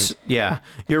guys? doesn't. Yeah,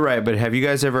 you're right. But have you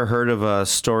guys ever heard of a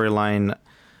storyline?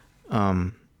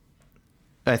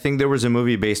 I think there was a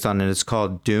movie based on it. It's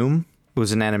called Doom. It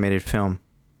was an animated film.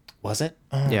 Was it?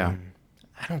 Yeah.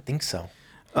 I don't think so.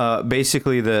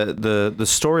 Basically, the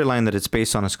storyline that it's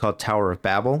based on is called Tower of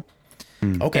Babel.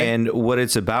 Okay. And what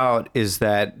it's about is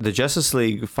that the Justice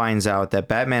League finds out that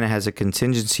Batman has a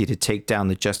contingency to take down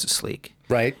the Justice League.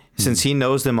 Right. Since he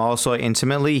knows them all so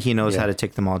intimately, he knows Yeah. how to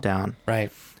take them all down.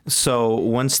 Right. So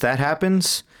once that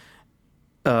happens,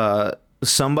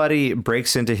 somebody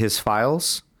breaks into his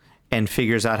files and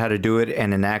figures out how to do it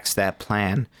and enacts that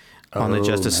plan on the Oh,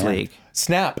 Justice man. League.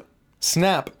 Snap.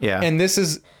 Yeah. And this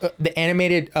is the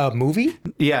animated movie?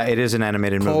 Yeah, it is an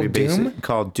animated movie Called Doom?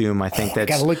 called Doom. I think that's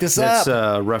gotta look this that's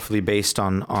up. roughly based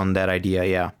on that idea.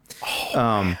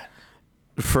 Yeah.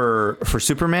 For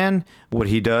Superman, what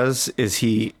he does is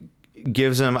he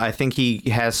gives him. I think he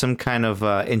has some kind of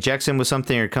injects him with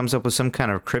something or comes up with some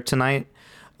kind of kryptonite.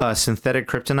 Synthetic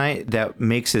kryptonite that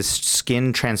makes his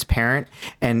skin transparent,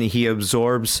 and he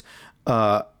absorbs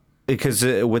because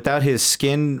without his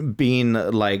skin being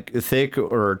like thick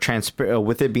or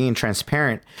with it being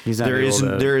transparent, He's not able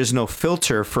to- there is no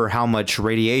filter for how much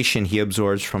radiation he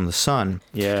absorbs from the sun.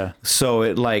 Yeah. So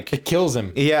it It kills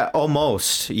him.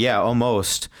 almost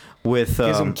with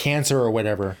Gives him cancer or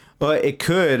whatever. well, it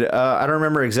could. I don't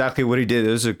remember exactly what he did.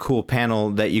 There's a cool panel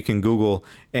that you can Google,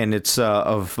 and it's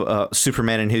of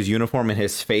Superman in his uniform, and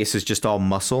his face is just all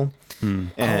muscle.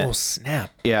 And, Oh, snap.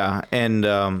 yeah,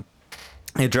 and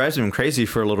it drives him crazy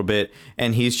for a little bit,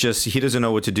 and he doesn't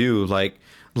know what to do, like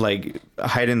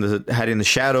hide in the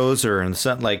shadows or in the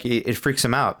sun. Like it freaks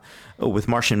him out. With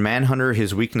Martian Manhunter,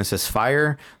 his weakness is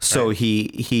fire, so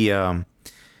he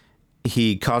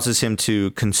causes him to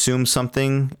consume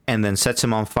something and then sets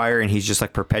him on fire, and he's just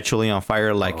like perpetually on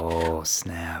fire, like Oh,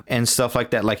 snap. and stuff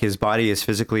like that. Like his body is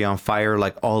physically on fire,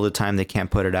 like all the time. They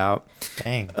can't put it out.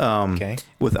 Dang. Okay.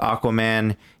 With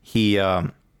Aquaman, he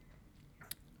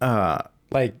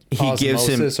Like he gives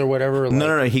him osmosis or whatever. Like,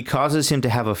 no. He causes him to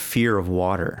have a fear of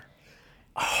water.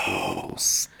 Oh,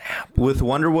 snap. With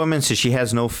Wonder Woman, so she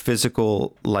has no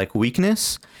physical like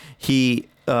weakness. He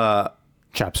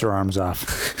Chops her arms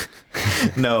off.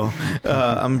 no,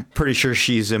 I'm pretty sure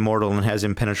she's immortal and has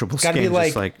impenetrable Gotta skin. be like,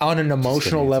 just like on an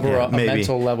emotional level or a maybe,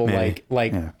 mental level, maybe.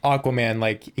 like Aquaman,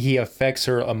 like he affects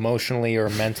her emotionally or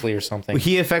mentally or something.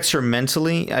 he affects her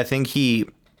mentally. I think he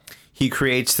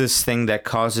creates this thing that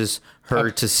causes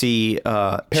her to see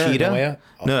Paranoia? Cheetah.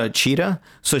 No, Cheetah.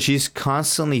 So she's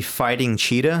constantly fighting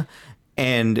Cheetah,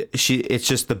 and it's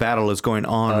just the battle is going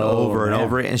on over and man.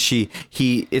 over, and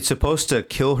it's supposed to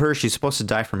kill her. She's supposed to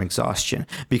die from exhaustion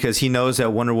because he knows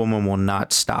that Wonder Woman will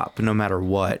not stop no matter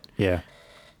what. Yeah.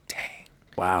 Dang.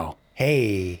 Wow.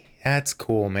 Hey, that's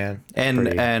cool, man.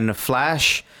 And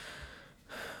Flash.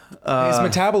 His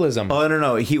metabolism. Oh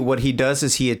no! What he does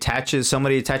is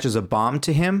somebody attaches a bomb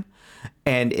to him,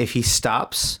 and if he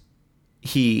stops,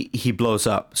 he blows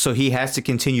up. So he has to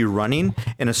continue running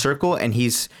in a circle, and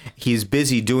he's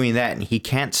busy doing that, and he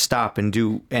can't stop and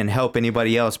help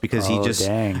anybody else because he just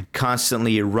dang.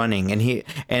 constantly running, and he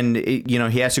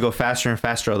has to go faster and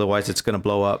faster, otherwise it's gonna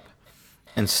blow up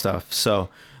and stuff. So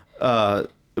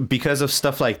because of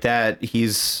stuff like that,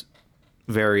 he's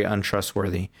very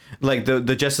untrustworthy. Like the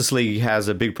Justice League has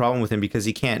a big problem with him because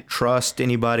he can't trust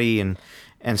anybody and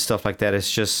stuff like that.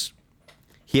 It's just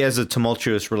he has a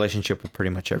tumultuous relationship with pretty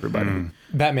much everybody.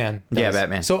 Batman. does. Yeah,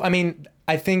 Batman. So I mean,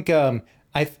 I think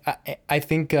I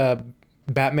think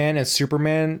Batman and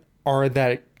Superman are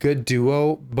that good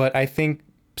duo, but I think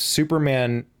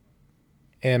Superman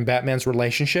and Batman's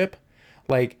relationship,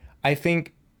 like I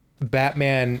think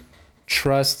Batman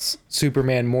trusts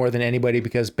Superman more than anybody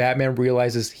because Batman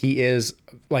realizes he is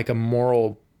like a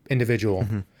moral individual.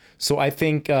 So I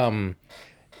think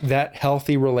that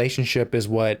healthy relationship is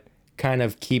what kind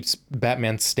of keeps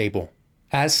Batman stable,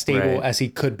 as stable Right. as he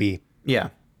could be. Yeah.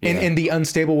 In the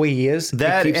unstable way he is,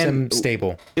 That it keeps him and-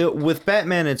 stable. With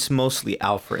Batman, it's mostly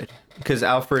Alfred because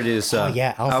Alfred is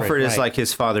Alfred, is right. like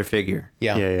his father figure.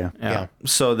 Yeah. Yeah. Yeah.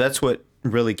 So that's what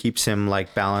really keeps him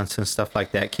like balanced and stuff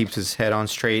like that. Keeps his head on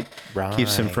straight.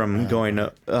 Keeps him from going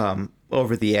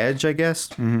over the edge, I guess.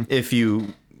 If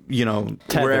you know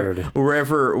Tethered.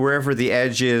 wherever the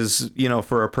edge is,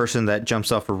 for a person that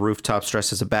jumps off a rooftop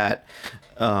dressed as a bat,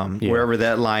 wherever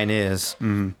that line is.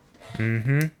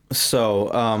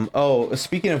 So,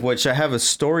 speaking of which, I have a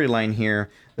storyline here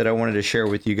that I wanted to share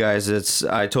with you guys.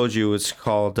 I told you it's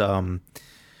called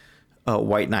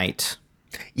White Knight.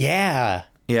 Yeah.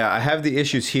 Yeah, I have the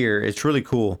issues here. It's really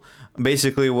cool.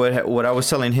 Basically, what I was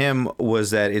telling him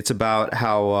was that it's about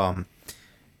how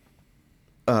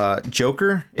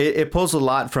Joker. It pulls a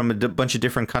lot from a bunch of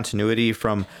different continuity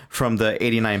from the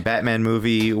 '89 Batman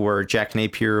movie where Jack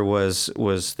Napier was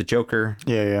the Joker.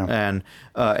 Yeah. And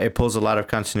it pulls a lot of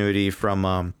continuity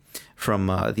from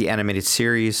the animated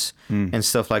series and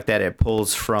stuff like that. It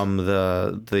pulls from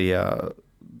the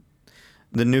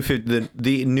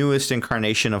newest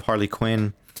incarnation of Harley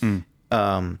Quinn.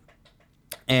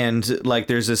 And like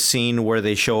there's a scene where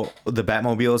they show the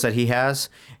Batmobiles that he has,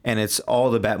 and it's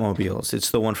all the Batmobiles. It's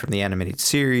the one from the animated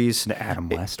series, The Adam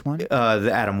West one.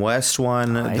 the Adam West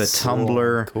one, the Nice.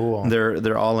 Tumbler. Cool.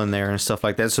 They're all in there and stuff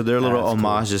like that. So they're little That's cool.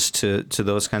 homages to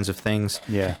those kinds of things.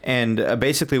 Yeah. And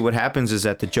basically what happens is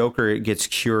that the Joker gets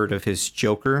cured of his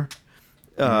Joker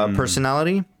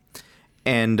personality,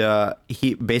 and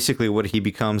he basically what he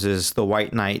becomes is the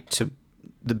White Knight to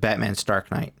the Batman's Dark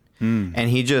Knight. And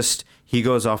he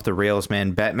goes off the rails,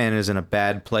 man. Batman is in a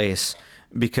bad place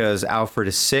because Alfred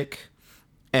is sick,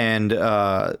 and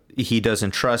he doesn't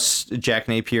trust Jack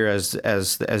Napier as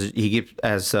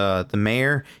the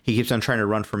mayor. He keeps on trying to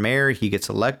run for mayor. He gets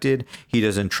elected. He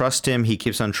doesn't trust him. He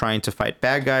keeps on trying to fight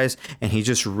bad guys, and he's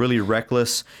just really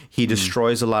reckless. He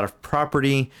destroys a lot of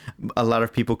property. A lot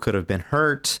of people could have been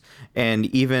hurt, and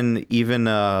even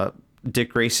Dick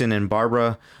Grayson and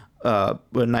Barbara.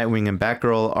 Nightwing and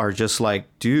Batgirl are just like,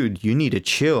 dude, you need to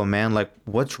chill, man. Like,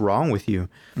 what's wrong with you?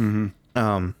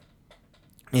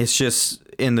 It's just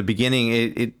in the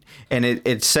beginning,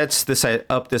 it sets this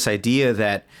idea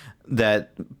that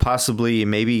possibly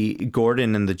maybe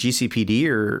Gordon and the GCPD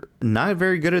are not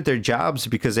very good at their jobs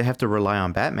because they have to rely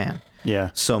on Batman. Yeah.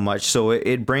 So much. So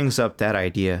it brings up that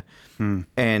idea, and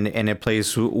it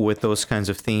plays with those kinds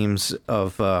of themes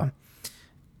of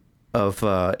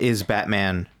is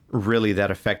Batman really that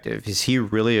effective? Is he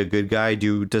really a good guy?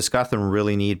 Does Gotham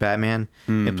really need Batman?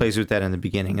 It plays with that in the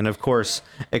beginning, and of course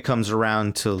it comes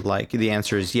around to like the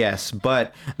answer is yes,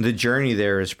 but the journey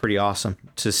there is pretty awesome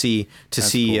to see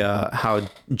how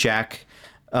Jack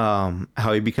how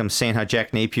he becomes sane, how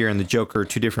Jack Napier and the Joker are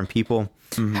two different people,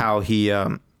 how he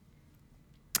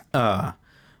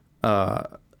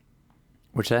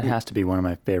Which that has to be one of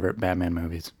my favorite Batman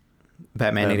movies.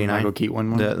 Batman The 89 Michael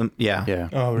Keaton one? yeah Yeah.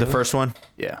 Oh, the really? first one.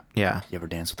 Yeah. Yeah. You ever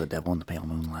dance with the devil in the pale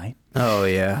moonlight? Oh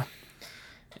yeah.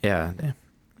 And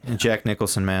Jack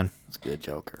Nicholson, man. It's a good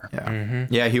Joker. Yeah.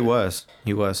 Yeah, he was.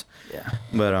 Yeah.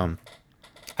 But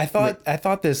I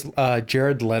thought this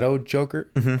Jared Leto Joker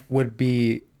would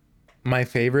be my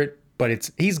favorite, but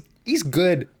he's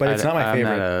good, but it's not my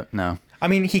favorite. No. I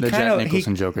mean, he The kind Jack of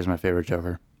Nicholson Joker is my favorite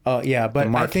Joker. yeah, but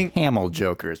Mark I think Hamill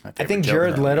Joker is my favorite. I think Joker.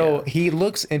 Jared Leto Yeah. he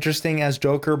looks interesting as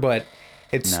Joker, but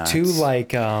it's Nah, too it's-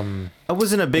 like I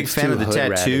wasn't a big It's fan too of the hood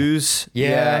ratty. tattoos.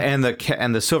 Yeah. and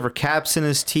the silver caps in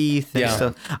his teeth and Yeah.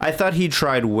 stuff. I thought he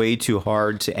tried way too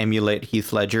hard to emulate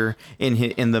Heath Ledger in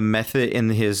his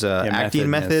acting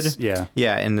method. method-ness, yeah.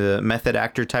 Yeah, in the method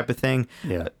actor type of thing.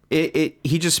 Yeah.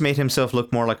 He just made himself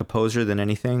look more like a poser than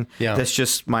anything. Yeah. That's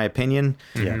just my opinion.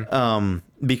 Yeah.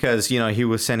 Because he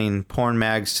was sending porn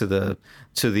mags to the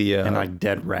And like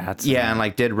dead rats. yeah, and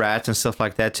like dead rats and stuff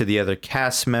like that to the other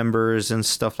cast members and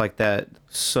stuff like that.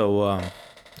 So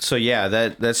yeah,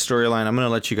 that storyline, I'm gonna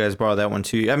let you guys borrow that one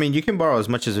too. I mean, you can borrow as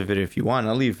much of it if you want.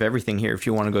 I'll leave everything here if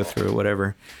you want to go through it,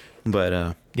 whatever.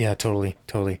 But yeah, totally.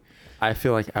 I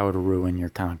feel like I would ruin your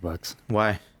comic books.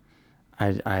 Why?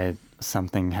 I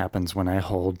something happens when I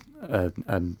hold a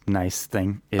nice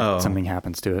thing. Something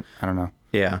happens to it. I don't know.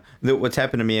 Yeah. What's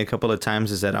happened to me a couple of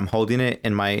times is that I'm holding it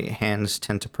and my hands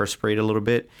tend to perspirate a little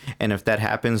bit. And if that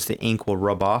happens, the ink will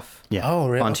rub off Yeah. Oh,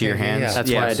 really? onto your Okay, hands. yeah.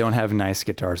 That's why I don't have nice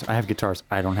guitars. I have guitars.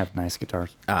 I don't have nice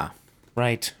guitars. Ah.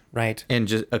 Right. And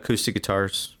just acoustic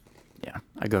guitars. Yeah.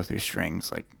 I go through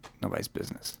strings like nobody's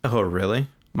business. Oh, really?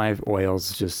 My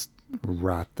oils just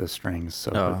rot the strings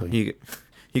so Oh, quickly.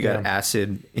 you got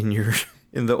acid in your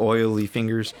in the oily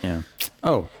fingers. Yeah.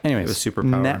 Oh, anyways, It was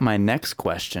superpower. my next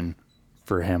question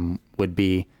for him would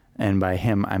be, and by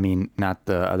him I mean not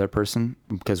the other person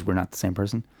because we're not the same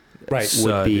person. Right.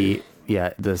 Would be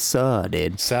the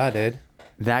dude. Sad.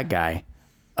 That guy.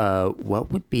 What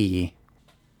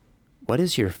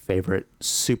is your favorite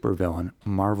supervillain?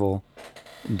 Marvel,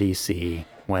 DC,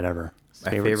 whatever.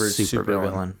 My favorite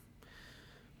supervillain.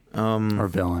 Or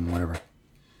villain, whatever.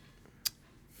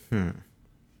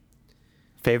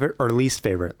 Favorite or least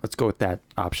favorite? Let's go with that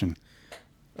option.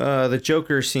 The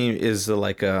Joker is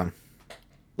like a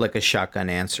shotgun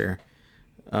answer,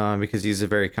 because he's a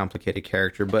very complicated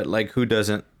character. But like, who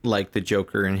doesn't like the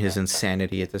Joker and his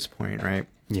insanity at this point, right?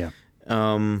 Yeah.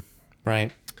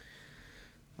 Right.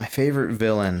 My favorite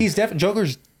villain. He's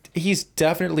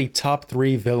definitely top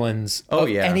 3 villains Oh, of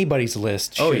yeah. anybody's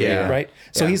list. Oh, should be, yeah. right?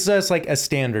 So Yeah. he's just like a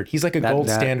standard. He's like a gold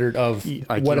standard of Like,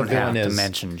 what you a don't villain have is. to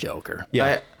mention Joker.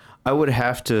 Yeah. I would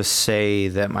have to say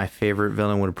that my favorite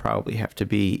villain would probably have to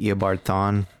be Eobard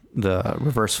Thawne, the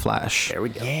Reverse Flash. There we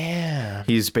go. Yeah.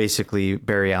 He's basically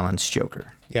Barry Allen's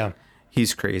Joker. Yeah.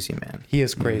 He's crazy, man. He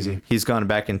is crazy. He's gone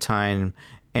back in time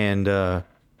and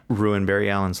ruined Barry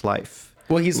Allen's life.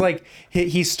 Well, he's like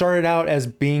he started out as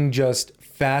being just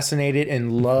fascinated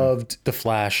and loved the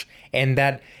Flash, and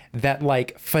that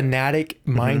like fanatic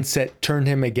mindset turned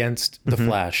him against the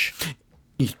Flash.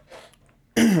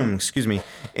 Excuse me.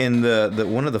 In the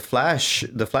one of the Flash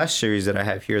series that I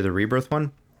have here, the Rebirth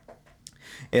one,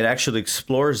 it actually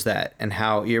explores that and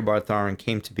how Eobard Thawne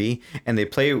came to be, and they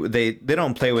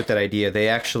don't play with that idea. They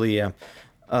actually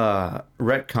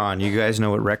retcon. You guys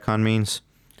know what retcon means?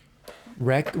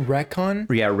 Retcon?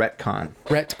 Yeah, retcon.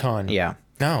 Retcon. Yeah.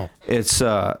 No. It's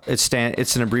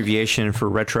an abbreviation for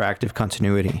retroactive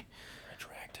continuity.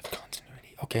 Retroactive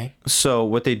continuity. Okay. So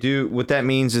what that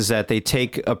means is that they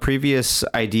take a previous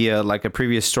idea, like a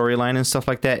previous storyline and stuff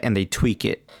like that, and they tweak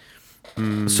it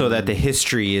so that the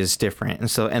history is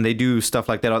different. And they do stuff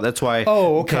like that. That's why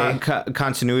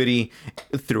continuity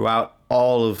throughout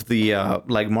all of the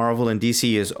like Marvel and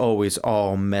DC is always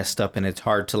all messed up, and it's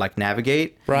hard to like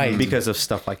navigate, Right. Because of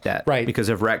stuff like that, Right. Because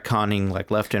of retconning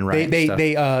like left and right.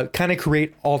 They kind of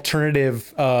create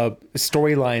alternative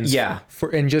storylines. Yeah.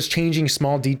 And just changing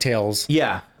small details.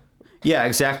 Yeah,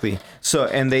 exactly. So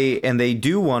and they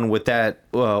do one with that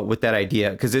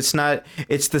idea, because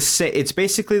it's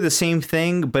basically the same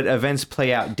thing, but events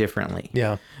play out differently.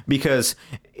 Yeah. Because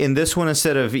in this one,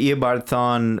 instead of Eobard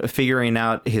Thawne figuring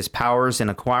out his powers and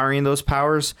acquiring those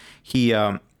powers, he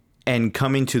and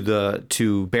coming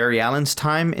to Barry Allen's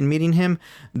time and meeting him,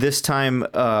 this time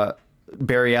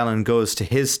Barry Allen goes to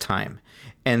his time,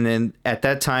 and then at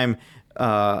that time,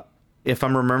 if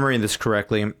I'm remembering this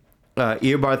correctly,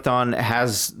 Eobard Thawne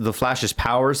has the Flash's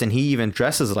powers, and he even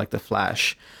dresses like the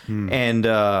Flash. And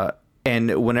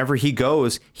whenever he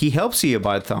goes, he helps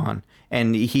Eobard Thawne,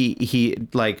 and he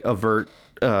like avert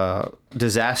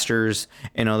disasters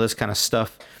and all this kind of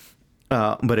stuff.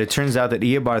 But it turns out that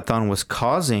Eobard Thawne was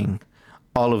causing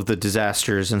all of the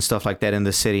disasters and stuff like that in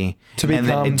the city To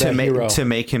become the hero. to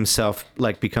make himself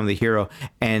like become the hero.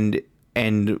 And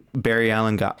Barry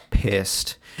Allen got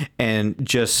pissed and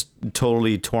just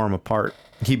totally tore him apart.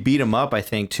 He beat him up, I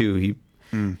think, too.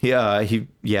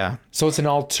 Yeah. So it's an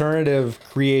alternative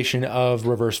creation of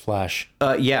Reverse Flash.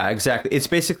 Yeah, exactly. It's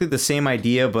basically the same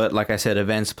idea, but like I said,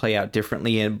 events play out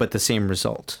differently, but the same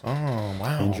result. Oh,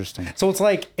 wow. Interesting. So it's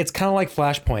kind of like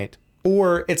Flashpoint,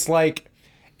 or it's like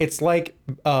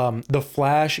the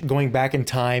Flash going back in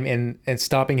time and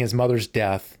stopping his mother's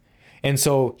death. And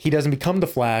so he doesn't become the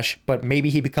Flash, but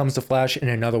maybe he becomes the Flash in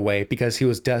another way because he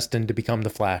was destined to become the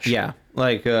Flash. Yeah.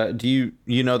 Like, do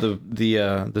you know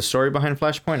the story behind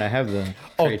Flashpoint? I have the.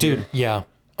 Oh, trade dude. here. Yeah.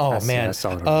 Oh, man. I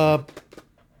saw it.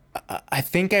 I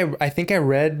think I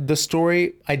read the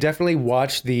story. I definitely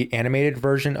watched the animated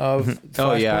version of Flashpoint.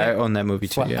 Oh yeah, I own that movie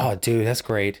too. Yeah. Oh, dude, that's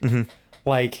great.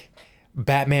 Like,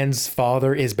 Batman's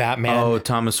father is Batman. Oh,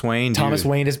 Thomas Wayne. Thomas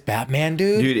dude. Wayne is Batman,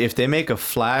 dude. Dude, if they make a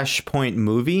Flashpoint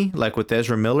movie like with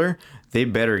Ezra Miller, they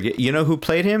better get. You know who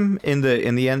played him in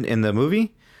the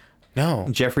movie? No.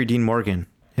 Jeffrey Dean Morgan.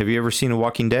 Have you ever seen A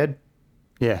Walking Dead?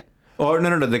 Yeah. Oh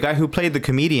no, the guy who played the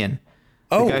comedian.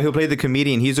 Oh, The guy who played the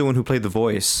comedian, he's the one who played the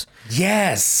voice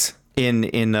yes. in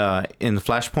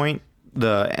Flashpoint,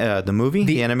 the movie,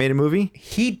 the animated movie.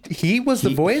 He was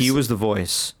the voice. He was the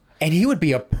voice. and he would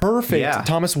be a perfect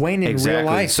Thomas Wayne in real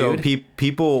life, So dude.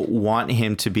 people want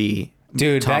him to be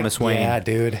Thomas Wayne. Yeah,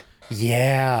 dude.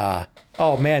 Yeah.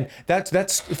 Oh man, that's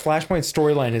Flashpoint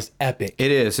storyline is epic.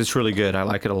 It is. It's really good. I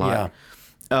like it a lot.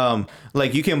 Yeah.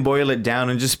 Like you can boil it down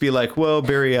and just be like, well,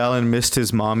 Barry Allen missed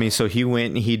his mommy, so he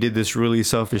went and he did this really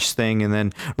selfish thing and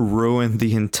then ruined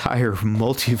the entire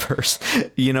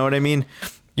multiverse. You know what I mean?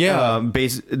 Yeah.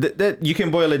 That you can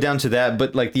boil it down to that,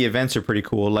 but like the events are pretty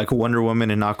cool. Like Wonder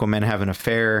Woman and Aquaman have an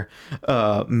affair.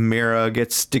 Mira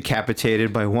gets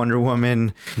decapitated by Wonder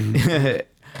Woman.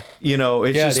 You know,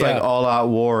 it's just like all out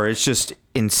war. It's just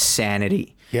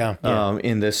insanity. Yeah.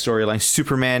 In this storyline,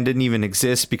 Superman didn't even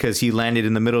exist because he landed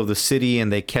in the middle of the city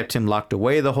and they kept him locked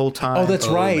away the whole time. Oh, that's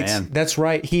right. man. That's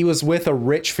right. He was with a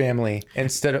rich family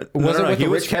instead of He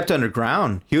was kept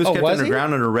underground. He was kept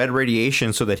underground under red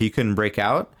radiation so that he couldn't break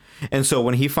out. And so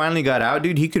when he finally got out,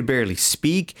 dude, he could barely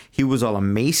speak. He was all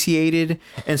emaciated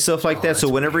and stuff like that. So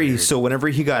whenever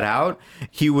he got out,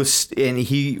 he was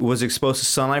exposed to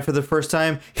sunlight for the first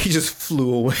time. He just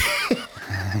flew away.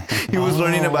 He was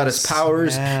learning about his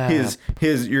powers.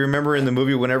 His you remember in the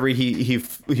movie whenever he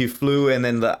flew and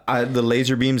then the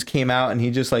laser beams came out and he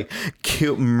just like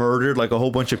murdered like a whole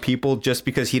bunch of people just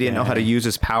because he didn't know how to use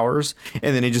his powers,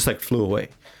 and then he just like flew away.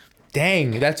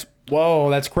 Dang, that's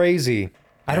crazy.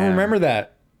 I don't remember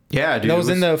that. Yeah, dude. That was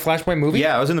in the Flashpoint movie?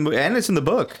 Yeah, it was in the movie and it's in the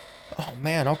book. Oh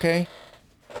man, okay.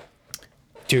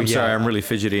 Dude, I'm sorry, I'm really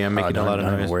fidgety. I'm making a lot of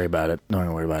Don't noise. even worry about it. Don't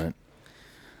even worry about it.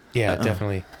 Yeah,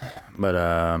 definitely.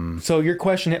 But So your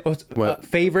question was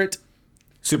favorite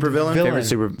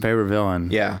Supervillain? favorite villain.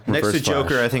 Yeah. Next Reverse to Joker,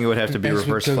 Flash. I think it would have to be Next to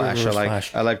Reverse Joker, Flash. Reverse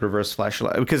Flash. I like Reverse Flash a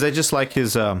lot because I just like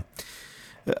his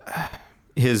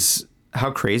how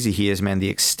crazy he is, man. The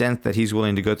extent that he's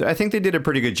willing to go through. I think they did a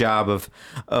pretty good job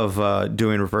of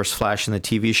doing Reverse Flash in the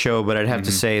TV show, but I'd have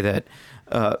to say that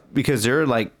because there are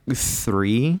like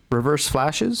 3 Reverse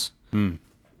Flashes,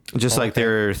 just like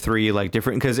there are 3 like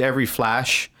different, because every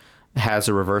Flash has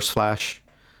a Reverse Flash.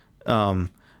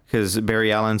 Because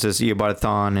Barry Allen's is Eobard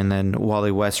Thawne, and then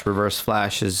Wally West's Reverse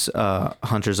Flash is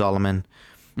Hunter Zolomon.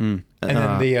 and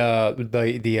then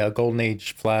the Golden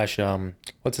Age Flash,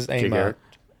 what's his name?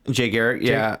 Jay Garrick,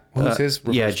 yeah. Who's his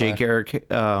Reverse Jay Flash? Garrick.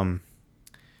 I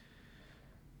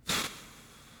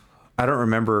don't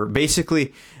remember.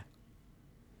 Basically,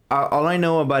 all I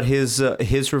know about his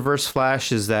Reverse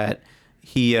Flash is that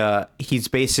he has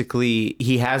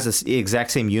the exact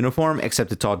same uniform,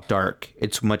 except it's all dark.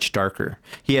 It's much darker.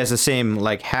 He has the same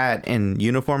like hat and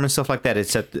uniform and stuff like that,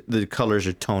 except the colors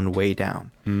are toned way down.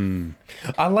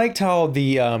 I liked how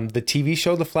the TV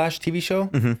show, the Flash TV show,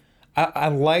 I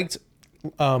liked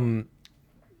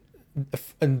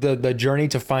the journey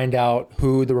to find out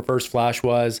who the Reverse Flash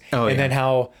was, then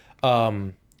how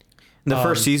The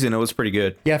first season, it was pretty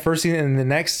good. yeah, first season, and the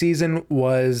next season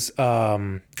was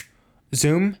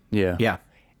Zoom, Yeah. Yeah.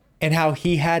 and how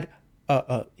he had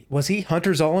was he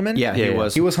Hunter Zolomon? Yeah, he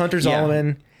was. He was Hunter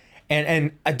Zolomon.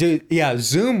 And dude, yeah,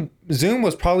 Zoom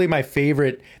was probably my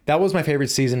favorite. That was my favorite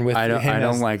season with him. I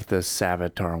don't like the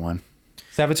Savitar one.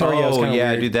 Savitar. Yeah, it was Oh kinda yeah,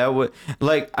 weird. dude, that would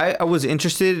like I was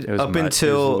interested It was up much. It was a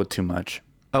until little too much.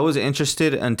 I was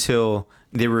interested until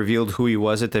they revealed who he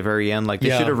was at the very end. Like they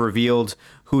Yeah. should have revealed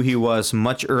who he was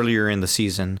much earlier in the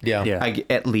season. Yeah. Yeah.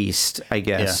 At least, I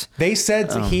guess. They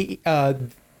said he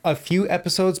a few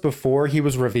episodes before he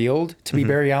was revealed to be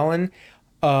Barry Allen,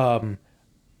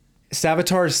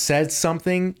 Savitar said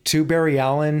something to Barry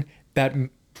Allen that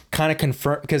kind of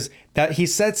confirmed, because that he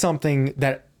said something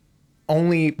that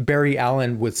only Barry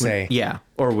Allen would say, Yeah,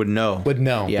 or would know. would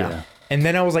know. Yeah. And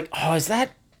then I was like, oh, is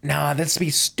that? Nah, that'd be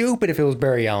stupid if it was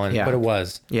Barry Allen, Yeah. but it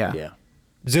was. Yeah. Yeah.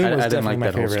 Zoom was I didn't definitely like my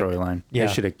that favorite. whole storyline. Yeah.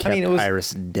 They should have I kept mean, it was-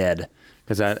 Iris dead,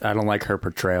 because I don't like her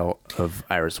portrayal of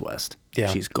Iris West. Yeah.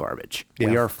 She's garbage. Yeah.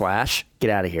 We are Flash. Get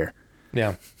out of here.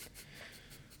 Yeah.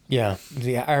 Yeah.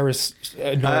 The Iris.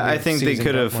 I think they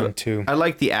could have. too. I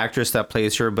like the actress that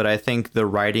plays her, but I think the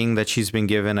writing that she's been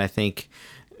given, I think,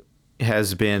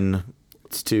 has been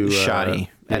It's too shoddy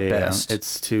at best.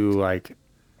 It's too like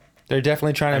They're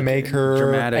definitely trying to make her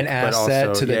dramatic, an but asset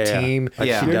also- to the yeah, yeah. team. Like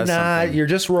she You're does not. something. You're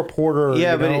just a reporter.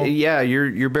 Yeah, you but know?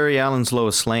 you're Barry Allen's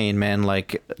Lois Lane, man.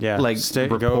 Like, like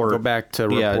go back to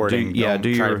reporting. Don't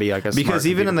do try your, to be like a because smart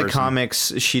even in the computer person.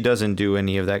 comics, she doesn't do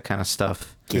any of that kind of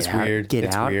stuff. It's Get out, weird. Get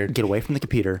It's out. weird. Get away from the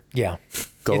computer. Yeah. It's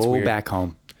Go weird. back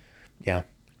home. Yeah.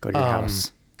 Go to your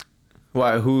house.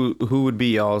 Why? Who would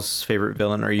be y'all's favorite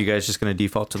villain? Or are you guys just gonna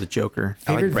default to the Joker?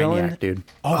 I like Favorite villain? Brainiac, dude.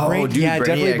 Oh, yeah,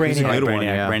 definitely Brainiac is a Brainiac. good one, Brainiac.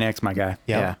 yeah. Brainiac's my guy.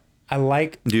 Yeah. Yeah. I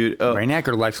like. Dude, Brainiac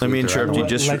or Lex Luthor? let me I interrupt don't you know.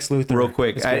 just Lex Luthor. real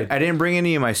quick. It's I good. didn't bring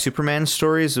any of my Superman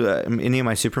stories, any of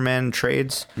my Superman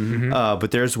trades,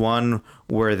 but there's one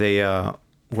where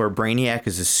where Brainiac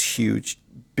is this huge,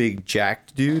 big,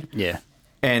 jacked dude. Yeah.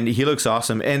 And he looks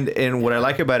awesome. And what I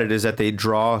like about it is that they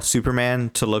draw Superman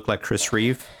to look like Chris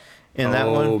Reeve in that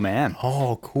one. Oh man.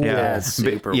 Oh, cool. Yeah, it's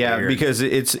super weird. because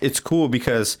it's cool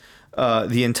because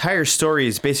the entire story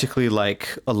is basically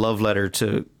like a love letter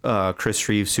to Chris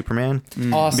Reeve Superman.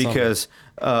 Awesome. Because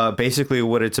basically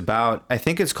what it's about, I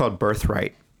think it's called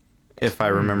Birthright, if I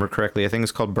remember correctly. I think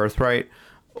it's called Birthright,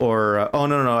 or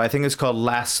no, I think it's called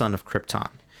Last Son of Krypton,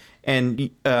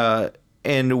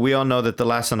 and we all know that the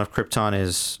last son of Krypton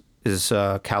is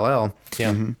Kal-El.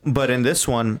 Yeah. But in this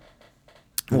one,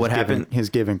 what happened? His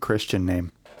given Christian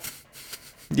name.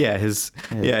 Yeah, his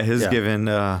Yeah. given.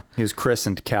 He was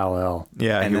christened Kal-El.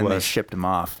 Yeah, and he then they was. shipped him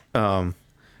off. I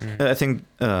think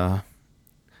the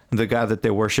guy that they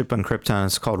worship on Krypton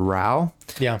is called Rao.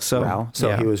 Yeah. So Rao. So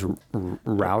yeah. he was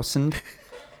Rousened.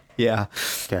 Yeah.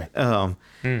 Okay.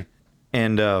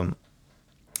 And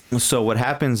so what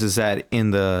happens is that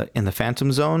in the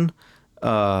Phantom Zone,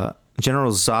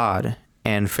 General Zod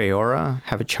and Feora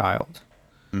have a child,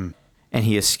 and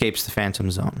he escapes the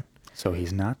Phantom Zone. So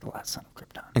he's not the last son of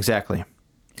Krypton. Exactly.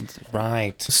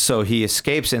 Right. So he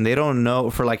escapes, and they don't know,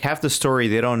 for like half the story,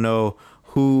 they don't know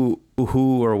who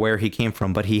or where he came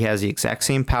from, but he has the exact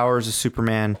same powers as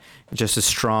Superman, just as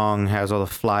strong, has all the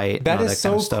flight, and That all is that so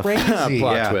kind of stuff. crazy.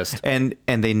 Plot twist. And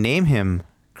they name him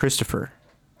Christopher.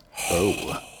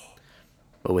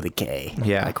 But with a K.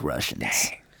 Yeah. Like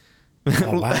Russians.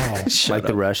 Oh, wow. Like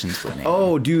the Russians would name.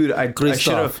 Oh, dude, I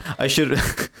should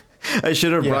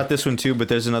have Yeah. brought this one too, but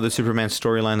there's another Superman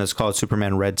storyline that's called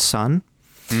Superman Red Sun.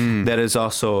 That is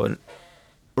also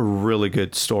a really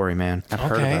good story, man. I've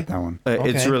heard Okay. about that one.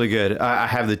 It's Okay. really good. I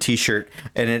have the T-shirt,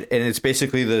 and it's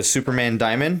basically the Superman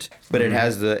diamond, but it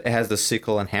has the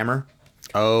sickle and hammer.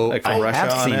 Oh, Like I from Russia have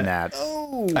on seen it. that.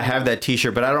 I have that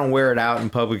T-shirt, but I don't wear it out in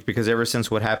public because ever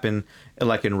since what happened,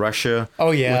 like in Russia.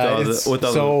 Oh, yeah. with all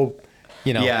the So,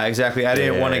 you know. yeah, exactly. I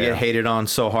didn't want to Yeah. get hated on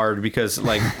so hard because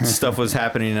like stuff was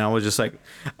happening, and I was just like,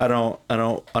 I don't That's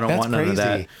want none of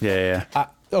that. crazy. Yeah.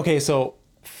 Okay, so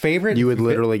favorite. You would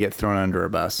literally get thrown under a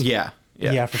bus. Yeah.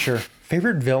 Yeah, for sure.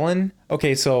 Favorite villain?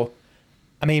 Okay, so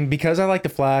I mean, because I like the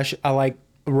Flash, I like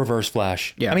Reverse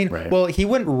Flash. Yeah, I mean, right. well, he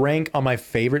wouldn't rank on my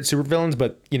favorite supervillains,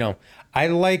 but you know, I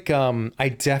like I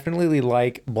definitely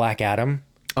like Black Adam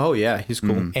Oh yeah, he's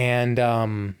cool. and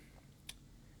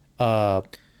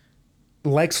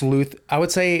Lex Luthor. I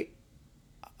would say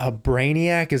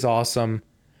Brainiac is awesome,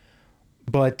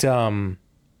 but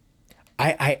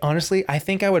I honestly I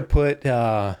think I would put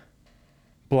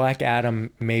Black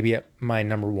Adam maybe at my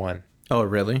number one. Oh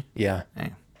really? Yeah.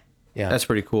 Dang. Yeah. That's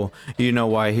pretty cool. You know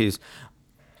why he's?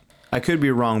 I could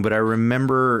be wrong, but I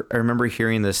remember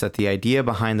hearing this, that the idea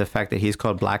behind the fact that he's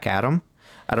called Black Adam,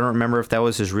 I don't remember if that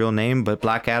was his real name, but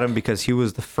Black Adam because he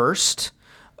was the first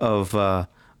of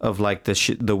like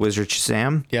the wizard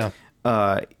Shazam. Yeah.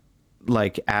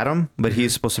 Like Adam, but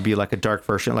he's supposed to be like a dark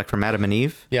version, like from Adam and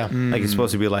Eve. Yeah. Like he's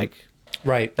supposed to be like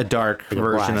Right. a dark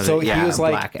version of So it. he Yeah, was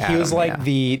like Black he was Adam, like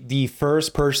yeah. the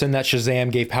first person that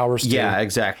Shazam gave powers to. Yeah,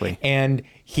 exactly. And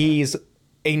he's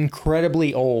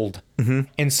incredibly old. Mm-hmm.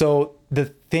 And so the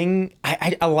thing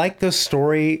I like the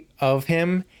story of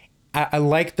him. I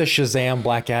like the Shazam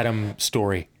Black Adam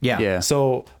story. Yeah. Yeah.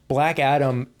 So Black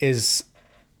Adam is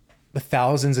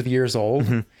thousands of years old,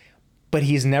 Mm-hmm. but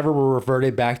he's never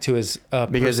reverted back to his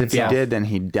Because if he self. did, then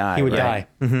he'd die. he would right?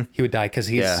 die. He would die because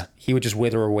Yeah. he would just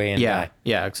wither away and Yeah. die.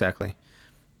 Yeah, exactly.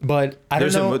 But I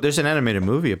don't know. There's an animated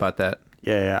movie about that.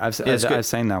 Yeah. it's good. I've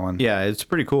seen that one. Yeah, it's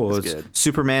pretty cool. It's good.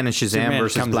 Superman and Shazam Superman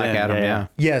versus comes Black in, Adam. yeah, Yeah.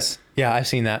 yeah. Yes. Yeah, I've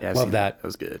seen that. Yeah, I've Love seen that. That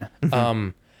was good.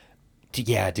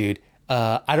 Yeah, dude.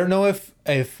 I don't know if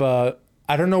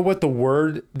I don't know what the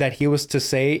word that he was to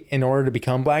say in order to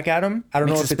become Black Adam. I don't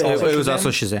know if it's also It was Shazam. also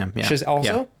Shazam. Yeah. Shaz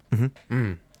also?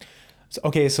 So,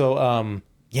 okay, so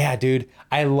yeah, dude.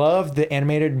 I love the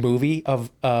animated movie of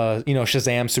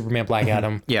Shazam, Superman, Black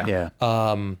Adam. Yeah. Yeah.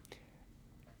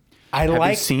 I Have you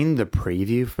like seen the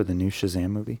preview for the new Shazam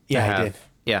movie? yeah, I have. did.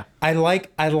 Yeah. I like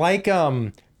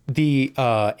the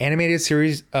animated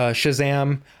series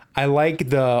Shazam. I like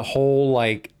the whole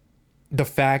like the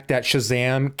fact that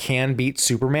Shazam can beat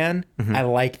Superman. I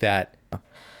like that.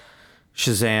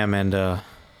 Shazam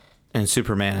and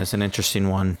Superman is an interesting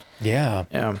one. Yeah.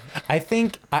 Yeah. I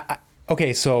think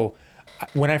okay, so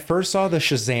when I first saw the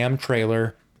Shazam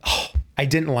trailer, I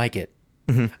didn't like it.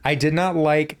 I did not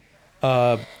like.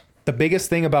 The biggest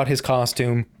thing about his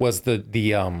costume was the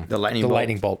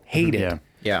lightning bolt. Hate it.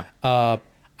 Yeah. Yeah.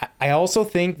 I also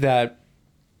think that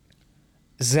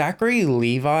Zachary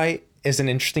Levi is an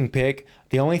interesting pick.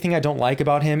 The only thing I don't like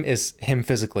about him is him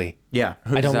physically. Yeah.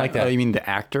 I don't like that. Oh, you mean the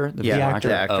actor? Yeah,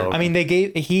 film the actor. Oh, I mean,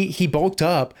 he bulked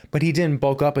up, but he didn't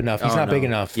bulk up enough. He's not big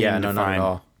enough. Yeah, no, not at Define.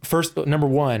 all. First, number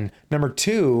one. Number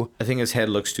two. I think his head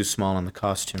looks too small on the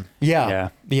costume. Yeah.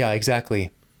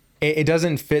 Exactly. It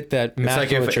doesn't fit that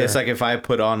musculature. It's like if I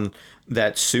put on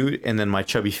that suit and then my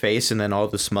chubby face and then all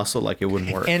this muscle, like it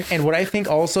wouldn't work. And what I think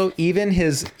also, even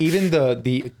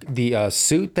the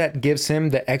suit that gives him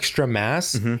the extra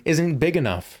mass isn't big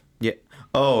enough. Yeah.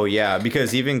 Oh yeah,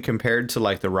 because even compared to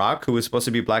like The Rock, who was supposed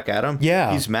to be Black Adam,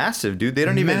 Yeah. he's massive, dude. They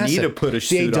don't even need to put a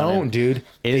suit They on don't, him. dude.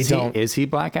 Is they he, don't. is he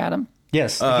Black Adam?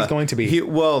 Yes, he's going to be.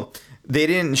 Well, they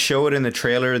didn't show it in the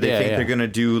trailer. They think they're gonna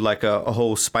do like a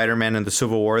whole Spider-Man and the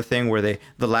Civil War thing, where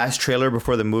the last trailer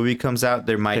before the movie comes out,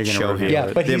 they might They're gonna show reveal him. it.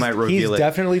 yeah, but they might reveal he's it.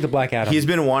 definitely the Black Adam. He's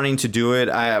been wanting to do it.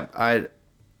 They have I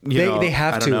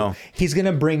don't to. know. He's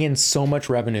gonna bring in so much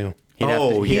revenue.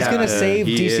 Oh, He's yeah. gonna save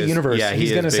He DC is. Universe. Yeah, He's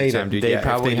he gonna is save big time, it. dude. They Yeah, if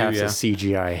probably they do, have yeah. to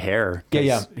CGI hair.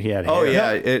 Yeah. 'cause He had Oh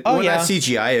hair. yeah. Oh, Well, yeah. not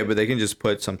CGI it, but they can just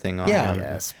put something on. Yeah. him.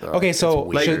 Yes. but Okay, so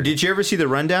it's Like, weird. did you ever see the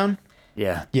rundown?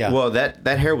 yeah. yeah. Well, that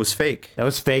hair was fake. That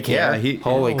was fake Yeah, hair.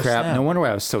 Holy Oh, crap! snap. No wonder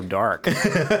why I was so dark.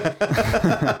 Oh,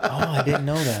 I didn't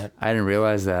know that. I didn't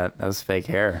realize that was fake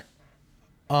hair.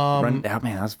 Oh man, that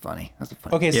was funny. That was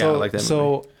funny. Okay, Yeah, so I like that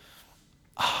so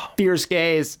Fierce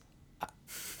gaze.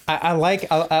 I like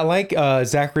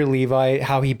Zachary Levi,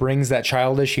 how he brings that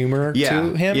childish humor Yeah,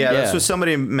 to him. yeah. That's Yeah. what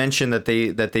somebody mentioned, that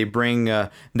they bring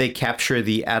they capture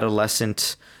the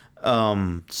adolescent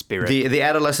Spirit. the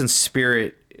adolescent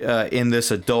spirit in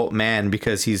this adult man,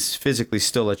 because he's physically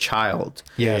still a child.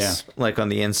 Yes. Like on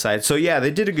the inside. So yeah, they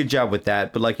did a good job with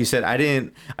that. But like you said, I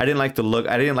didn't like the look.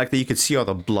 I didn't like that you could see all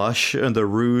the blush and the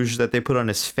rouge that they put on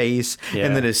his face, Yeah.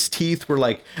 and then his teeth were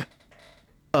like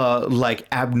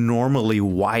abnormally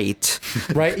white.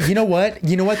 Right. You know what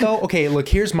though? Okay, look,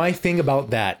 here's my thing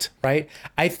about that, right?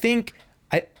 I think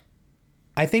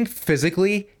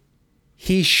physically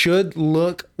he should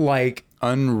look like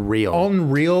Unreal.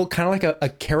 unreal, kind of like a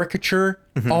caricature,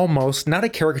 almost. Not a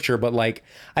caricature, but like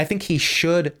I think he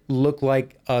should look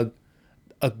like a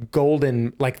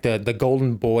golden, like the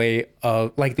golden boy,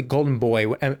 like the golden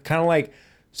boy, and kind of like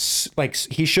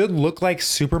he should look like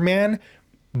Superman,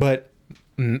 but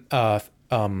like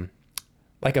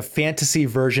a fantasy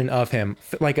version of him,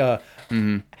 like a.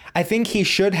 I think he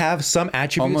should have some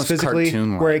attributes Almost physically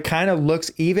cartoon-like. where it kind of looks,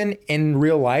 even in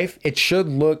real life, it should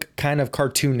look kind of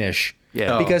cartoonish.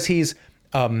 Yeah. Because he's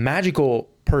a magical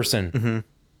person.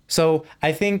 So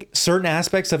I think certain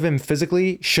aspects of him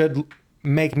physically should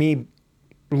make me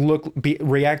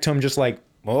react to him just like,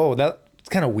 oh, that's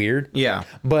kind of weird. Yeah.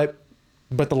 But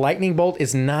the lightning bolt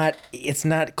is not. It's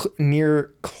not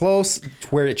near close to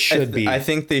where it should be. I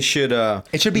think they should.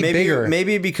 It should be maybe, bigger.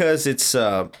 Maybe because it's.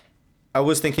 I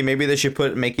was thinking maybe they should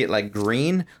make it like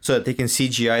green so that they can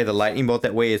CGI the lightning bolt.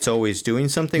 That way, it's always doing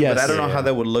something. Yes. But I don't know Yeah. how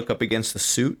that would look up against the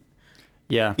suit.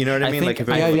 Yeah. You know what I mean? Think, Like, if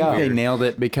it I was think they weird. nailed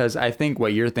it, because I think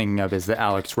what you're thinking of is the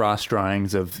Alex Ross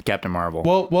drawings of Captain Marvel.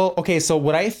 Well, okay. So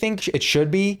what I think it should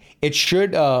be, it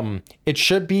should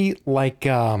be like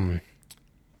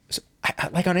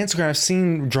like on Instagram, I've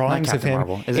seen drawings of Captain him.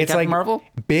 Marvel. Is it it's Captain like Marvel?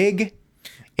 big.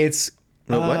 It's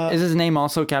What? Is his name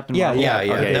also Captain yeah, Marvel? Yeah,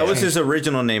 Okay, that was his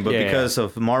original name, but Yeah, because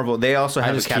of Marvel, they also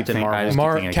have a just keep Captain thinking- I Marvel. just keep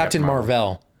thinking of Captain Captain Marvel.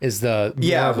 Marvel is the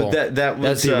Yeah, Marvel. but that was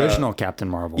That's the original Captain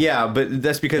Marvel. Yeah, but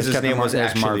that's because his Captain name was Marvel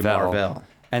is actually Marvel.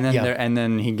 And then Yeah. and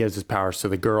then he gives his powers to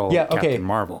the girl, Yeah, okay. Captain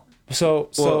Marvel. So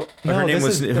Well, no, her name this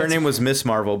was is- her name was Miss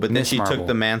Marvel, but then Miss she Marvel. took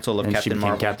the mantle of And she Captain became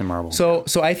Marvel. Captain Marvel.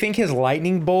 So I think his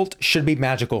lightning bolt should be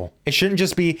magical. It shouldn't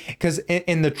just be because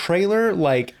in the trailer,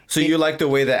 like So you like the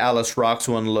way the Alex Ross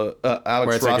one looks? Where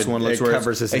Alex it's like Ross a- one looks, it where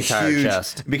covers it's his a entire huge,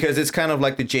 chest. because it's kind of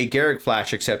like the Jay Garrick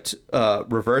Flash, except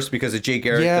reversed. Because the Jay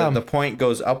Garrick, Yeah. the point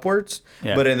goes upwards,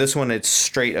 Yeah. but in this one it's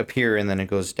straight up here and then it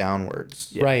goes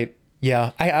downwards. right,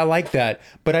 yeah, I like that.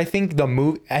 But I think the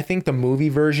movie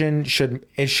version should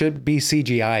be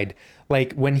CGI'd.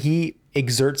 Like when he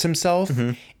exerts himself,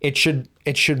 it should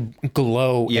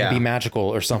glow Yeah. and be magical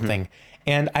or something.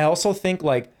 And I also think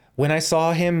like when I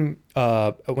saw him,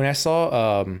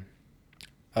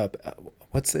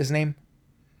 what's his name?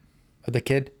 The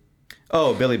kid.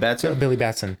 Oh, Billy Batson. Billy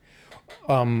Batson.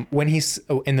 When he's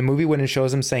in the movie, when it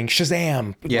shows him saying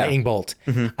Shazam, Yeah. lightning bolt,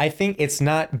 I think it's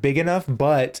not big enough,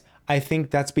 but I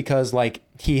think that's because like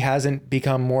he hasn't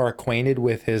become more acquainted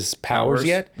with his powers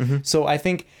yet. So I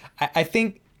think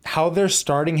how they're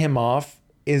starting him off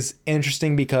is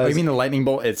interesting because Oh, you mean the lightning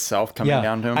bolt itself coming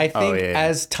down to him? I think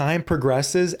as time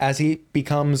progresses, as he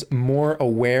becomes more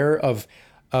aware of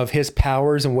his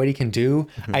powers and what he can do,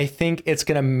 I think it's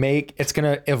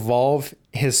gonna evolve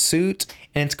his suit,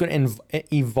 and it's gonna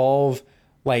evolve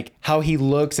like how he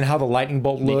looks and how the lightning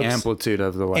bolt looks, the amplitude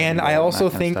of the lightning and bolt I also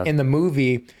that kind of think stuff. in the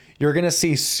movie you're gonna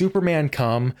see Superman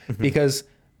come because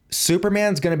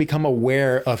Superman's gonna become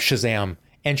aware of Shazam,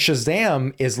 and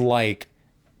Shazam is like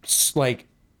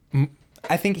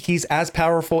I think he's as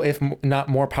powerful, if not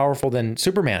more powerful than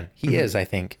Superman. He is, I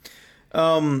think.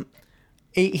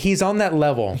 He's on that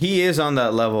level. He is on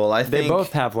that level. I they think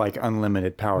both have like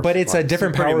unlimited power. But it's a supplies.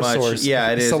 different Pretty power much, source.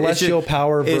 yeah, it is. It's Celestial just-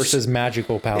 power it's- versus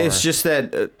magical power. It's just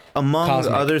that among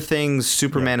Cosmic. other things,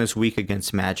 Superman is weak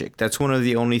against magic. That's one of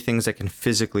the only things that can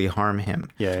physically harm him.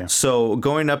 Yeah. So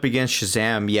going up against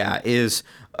Shazam, is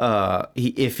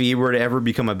if he were to ever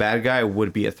become a bad guy,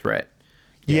 would be a threat.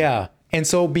 Yeah. And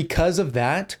so because of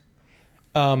that,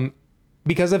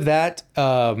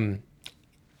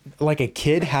 like a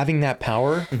kid having that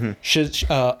power,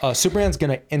 Superman's going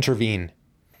to intervene.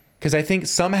 Because I think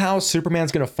somehow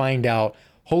Superman's going to find out,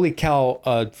 holy cow,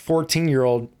 a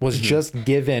 14-year-old was just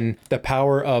given the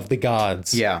power of the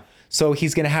gods. Yeah. So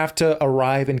he's going to have to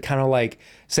arrive and kind of like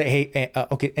say, hey,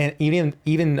 okay. And even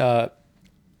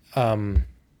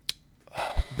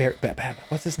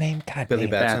what's his name? God, Billy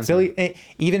dang. Batson.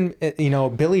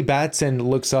 Billy Batson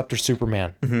looks up to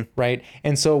Superman, right?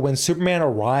 And so when Superman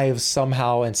arrives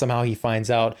somehow he finds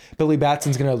out, Billy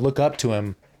Batson's gonna look up to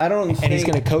him, and he's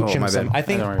gonna coach him. I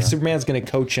think Superman's gonna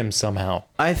coach him somehow.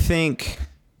 I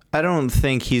don't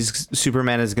think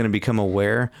Superman is going to become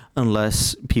aware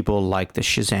unless people like the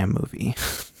Shazam movie.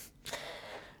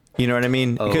 You know what I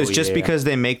mean? Because because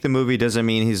they make the movie doesn't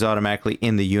mean he's automatically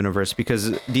in the universe. Because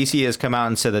DC has come out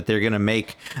and said that they're going to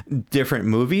make different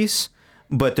movies,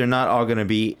 but they're not all going to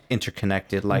be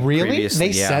interconnected like Really? previously.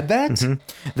 They said that?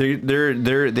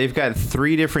 They've got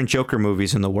 3 different Joker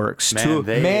movies in the works.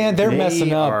 Man, They're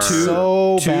messing up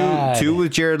so bad. Two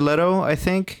with Jared Leto, I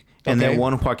think, and Okay. then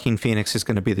one Joaquin Phoenix is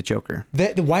going to be the Joker.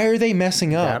 Why are they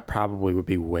messing up? that probably would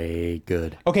be way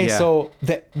good. Okay, Yeah. so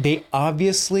they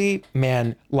obviously,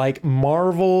 man, like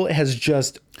Marvel has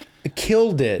just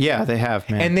killed it. Yeah, they have,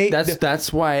 man. And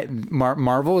That's why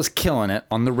Marvel is killing it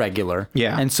on the regular.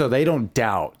 Yeah. And so they don't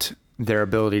doubt their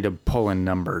ability to pull in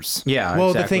numbers. yeah. well,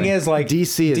 exactly. the thing is, like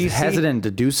DC is hesitant to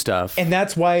do stuff. and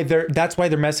that's why they're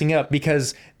messing up,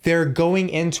 because they're going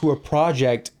into a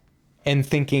project and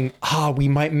thinking, we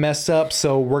might mess up,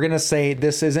 so we're gonna say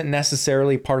this isn't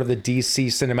necessarily part of the DC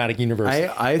cinematic universe.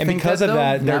 I and think because that, of though,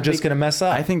 that, they're not just gonna mess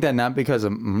up. I think that not because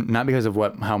of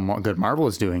how good Marvel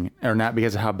is doing, or not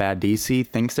because of how bad DC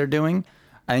thinks they're doing.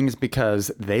 I think it's because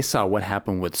they saw what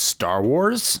happened with Star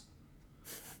Wars,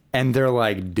 and they're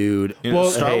like, dude.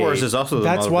 Star Wars is also the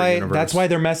Marvel universe. That's why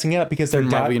they're messing up, because they're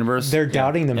Marvel universe? they're Yeah.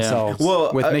 doubting themselves.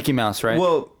 Well, with Mickey Mouse, right?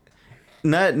 Well,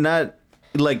 not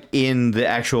like in the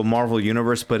actual Marvel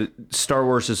universe, but Star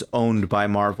Wars is owned by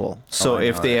Marvel. So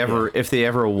if they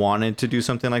ever wanted to do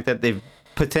something like that, they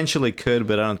potentially could,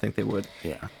 but I don't think they would.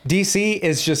 yeah. DC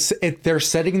is just they're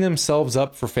setting themselves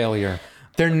up for failure.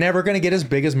 They're never going to get as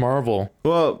big as Marvel.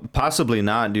 Well, possibly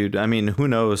not, dude. I mean, who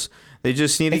knows? They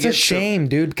just need It's to a get shame,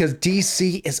 dude, because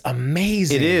DC is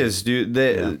amazing. It is, dude.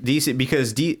 DC,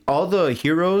 because all the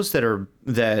heroes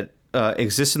that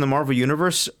exist in the Marvel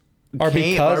universe Are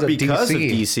because of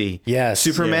DC. Yes.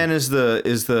 Superman is the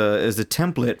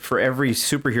template for every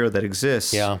superhero that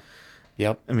exists. Yeah.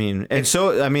 Yep. I mean, and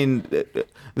so I mean,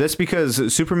 that's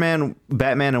because Superman,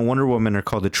 Batman, and Wonder Woman are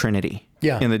called the Trinity.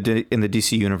 Yeah. In the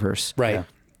DC universe. Right.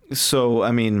 So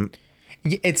I mean,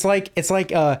 It's like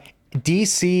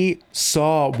DC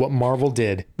saw what Marvel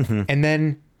did, and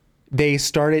then they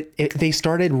started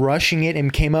rushing it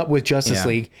and came up with Justice Yeah.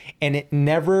 League, and it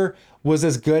never was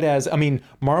as good as, I mean,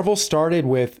 Marvel started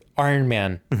with Iron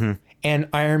Man. And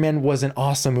Iron Man was an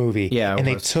awesome movie. Yeah, it and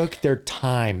they was. took their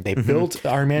time. They built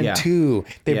Iron Man Yeah. 2.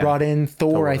 They Yeah. brought in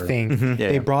Thor, I think. Yeah.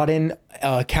 They brought in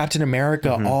Captain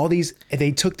America. All these,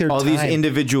 they took their all time. these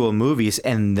individual movies,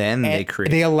 and then they And create.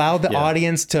 they allowed the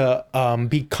audience to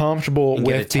be comfortable get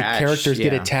with the attached, characters,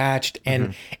 get yeah. attached,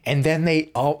 and then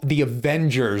the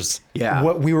Avengers. Yeah.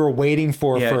 What we were waiting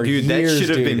for dude, years. that should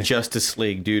have dude. been Justice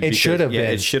League, dude. It should have yeah,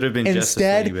 been. It should have been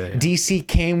Instead, Justice League. DC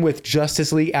came with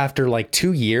Justice League after like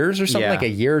 2 years or something, Yeah. like a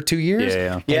year or 2 years.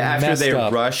 Yeah. and Yeah, after messed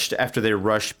up. they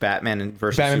rushed Batman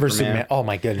versus Batman versus Superman. Superman. Oh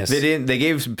my goodness. They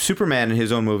gave Superman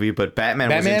his own movie, but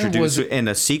Batman was introduced in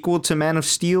a sequel to Man of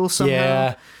Steel somehow.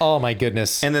 Yeah. Oh my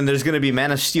goodness. And then there's going to be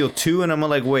Man of Steel 2, and I'm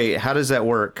like, wait, how does that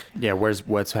work? Yeah,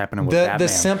 what's happening with the Batman?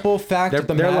 simple fact of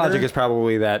the Their matter, logic is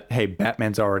probably that, hey,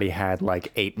 Batman's already had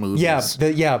like 8 movies.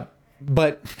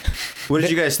 but What did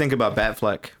you guys think about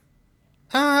Batfleck?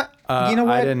 you know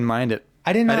what? I didn't mind it.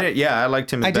 I did not. I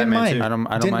liked him as I didn't Batman mind. too. I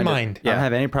don't Didn't mind. mind. It. I don't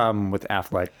have any problem with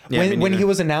Affleck. Yeah, me when he neither.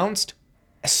 was announced,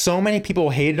 so many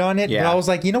people hated on it, but Yeah. I was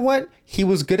like, you know what? He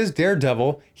was good as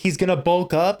Daredevil. He's gonna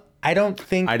bulk up. I don't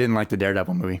think I didn't like the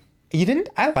Daredevil movie. you didn't.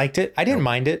 I liked it. I didn't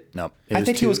mind it. No, I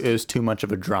think too, he was. It was too much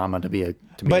of a drama to be a.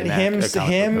 To be But an him a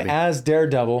comic book movie. as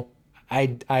Daredevil, I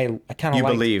kind of You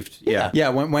liked. believed, yeah. Yeah,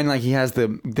 when like he has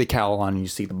the cowl on, and you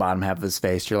see the bottom half of his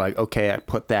face. You're like, okay, I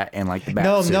put that in like the back.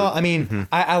 No, suit. no. I mean,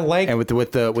 I like. And with the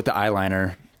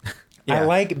eyeliner. I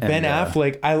like Ben And,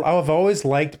 Affleck. I've always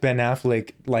liked Ben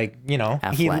Affleck. Like, you know,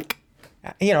 Affleck.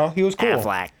 he was cool.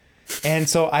 Affleck. And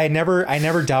so I never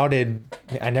doubted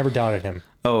him.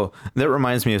 Oh, that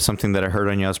reminds me of something that I heard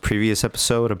on y'all's previous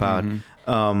episode about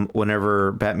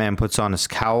whenever Batman puts on his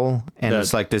cowl, and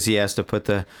it's like, does he has to put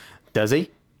the Does he?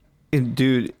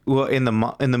 dude? Well, in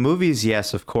the movies,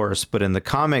 yes, of course, but in the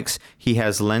comics, he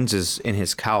has lenses in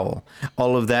his cowl.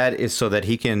 All of that is so that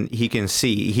he can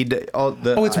see.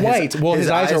 It's white. Well, his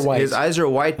eyes are white. His eyes are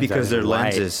white because eyes they're are white.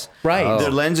 lenses. Right. Oh. They're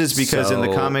lenses because in the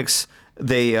So- comics,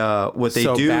 they what they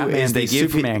so do Batman is they v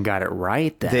give Superman got it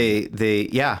right then. they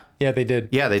yeah. Yeah, they did.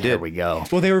 Yeah, they There did. we go.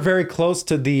 Well, they were very close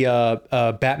to the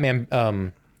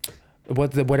Batman.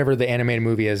 Whatever the animated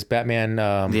movie is, Batman.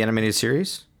 The animated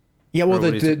series? Yeah, well,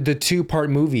 Or what is the 2-part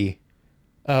movie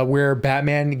where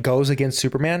Batman goes against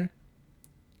Superman.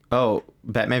 Oh,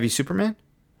 Batman v Superman?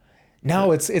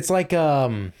 No, it's like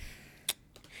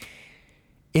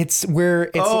it's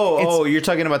where it's You're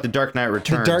talking about the Dark Knight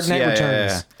Returns. Dark Knight Yeah, yeah,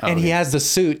 Returns, yeah. and he has the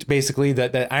suit basically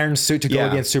that iron suit to go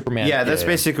against Superman. Yeah, that's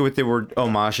basically what they were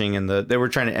homaging, and they were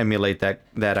trying to emulate that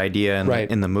idea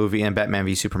in the movie and Batman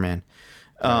v Superman.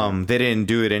 They didn't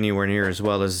do it anywhere near as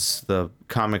well as the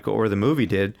comic or the movie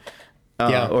did,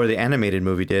 or the animated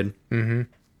movie did. Mm-hmm.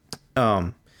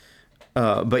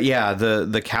 But yeah,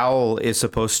 the cowl is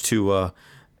supposed to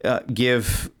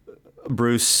give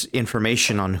Bruce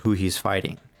information on who he's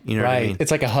fighting. You know what I mean?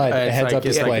 It's like a HUD, a It's heads like- up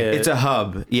it's like display. It's a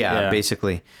hub. Yeah, Yeah.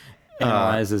 basically.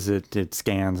 Analyzes it. It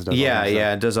scans. Does all Yeah, that stuff.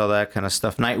 yeah, it does all that kind of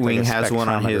stuff. Like Nightwing a has one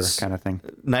on spectrometer his kind of thing.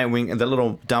 Nightwing, the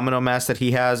little domino mask that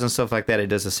he has and stuff like that. It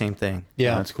does the same thing.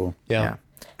 yeah, That's cool. Yeah.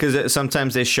 Because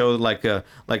sometimes they show like the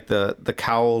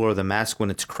cowl or the mask when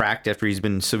it's cracked after he's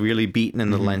been severely beaten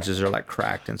and the lenses are like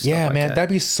cracked and stuff. Yeah, like man, that. that'd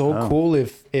be so cool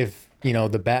if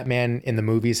the Batman in the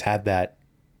movies had that.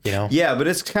 Yeah, but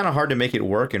it's kind of hard to make it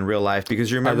work in real life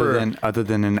because you remember Other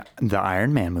than in the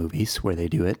Iron Man movies where they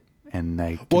do it and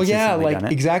they Well, yeah, consistently like done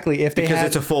it. exactly. If they because had,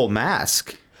 it's a full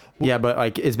mask. Yeah, but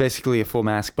like it's basically a full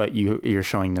mask, but you're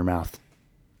showing their mouth.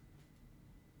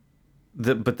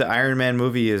 But the Iron Man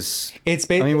movie is. it's I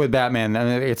basically mean, with Batman, I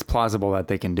mean, it's plausible that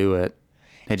they can do it.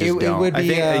 They just It don't. would I be,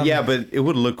 think yeah, but it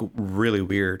would look really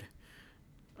weird.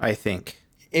 I think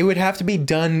it would have to be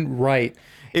done right.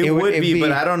 it would it'd be,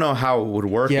 but I don't know how it would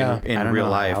work Yeah. in I don't real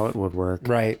know life. how it would work.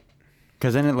 right.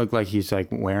 Because then it looked like he's like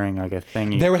wearing like a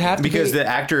thing. There would have to Because be the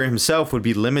actor himself would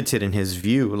be limited in his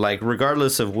view, like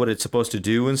regardless of what it's supposed to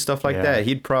do and stuff like Yeah. that.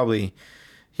 He'd probably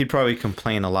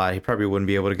complain a lot. He probably wouldn't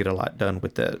be able to get a lot done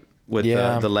with the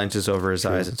Yeah. the lenses over his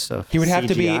eyes and stuff. he would have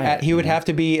to be CGI, he would have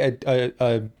to be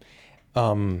a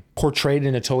portrayed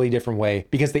in a totally different way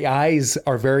because the eyes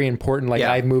are very important, like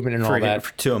eye movement and all that.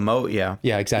 to emote. Yeah,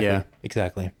 Yeah, exactly, Yeah.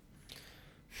 exactly.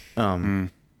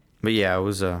 but yeah, it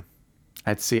was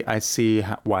I see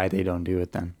why they don't do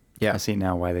it then. Yeah. I see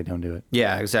now why they don't do it.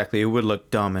 yeah, exactly. It would look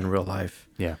dumb in real life.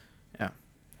 Yeah. Yeah.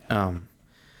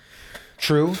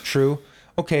 True.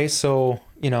 Okay, so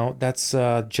that's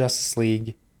Justice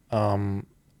League.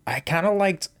 I kind of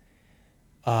liked.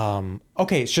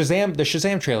 Okay, Shazam, the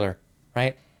Shazam trailer,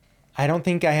 right? I don't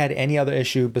think I had any other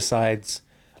issue besides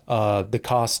the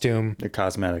costume The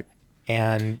cosmetic.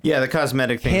 and Yeah, the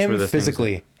cosmetic things him were the things that-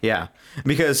 physically. Yeah,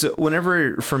 because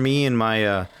whenever for me in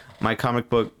my my comic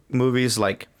book movies,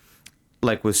 like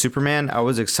with Superman, I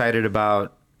was excited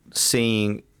about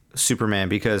seeing Superman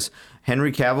because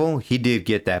Henry Cavill, he did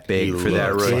get that big for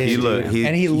that looks role. like He Superman.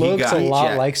 And he looks a lot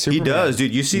jacked. like He Superman. does,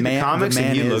 dude. You see Man- the the comics, and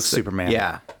man he is looks Superman.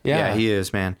 Yeah, Yeah. he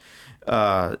is, man.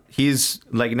 He's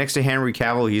like next to Henry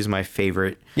Cavill, he's my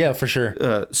favorite Yeah, for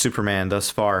sure. Superman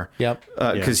thus far. Yep.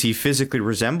 Because he physically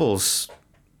resembles,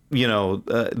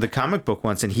 the comic book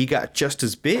ones, and he got just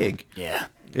as big. Yeah.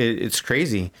 It's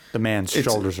crazy. The man's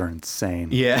shoulders are insane.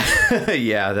 Yeah,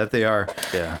 yeah, that they are.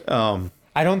 Yeah.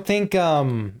 I don't think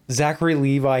Zachary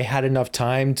Levi had enough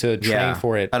time to train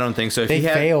for it. I don't think so. If They he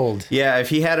had, failed. Yeah, if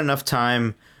he had enough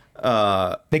time,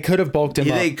 They could have bulked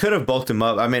him up. they could have bulked him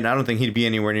up. I mean, I don't think he'd be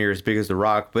anywhere near as big as The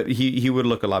Rock, but he would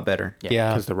look a lot better.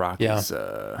 Yeah. Because The Rock Yeah. is.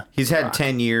 He's had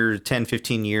 10,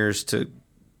 15 years to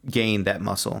gain that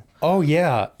muscle. Oh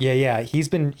yeah. He's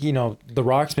been, The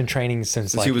Rock's been training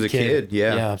since like he was a kid,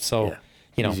 yeah. Yeah. So,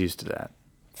 He's used to that.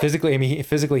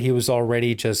 physically, he was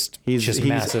already just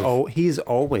massive. He's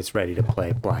always ready to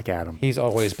play Black Adam. He's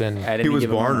always been. At He any was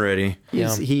given born moment.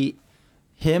 ready.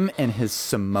 Him and his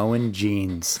Samoan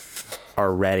genes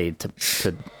are ready to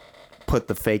put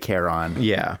the fake hair on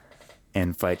Yeah.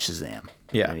 and fight Shazam.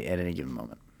 Yeah. At any given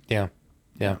moment. Yeah.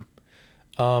 The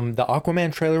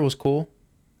Aquaman trailer was cool.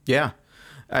 Yeah.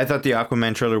 I thought the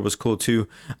Aquaman trailer was cool too.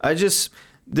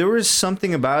 There was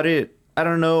something about it, I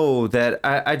don't know, that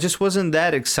I just wasn't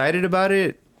that excited about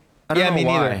it. I don't know me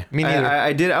why. neither. Me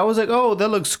neither. I was like, oh, that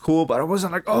looks cool, but I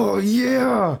wasn't like, oh,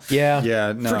 yeah. Yeah.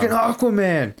 Yeah, no. Freaking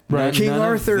Aquaman. Right. King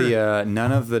Arthur.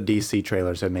 None of the DC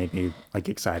trailers have made me like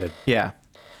excited. Yeah.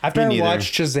 After Me I neither.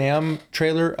 watched Shazam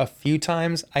trailer a few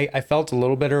times, I felt a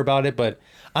little better about it, but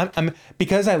I'm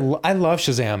because I love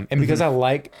Shazam and because I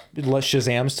like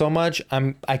Shazam so much,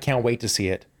 I can't wait to see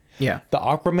it. Yeah. The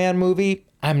Aquaman movie,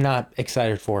 I'm not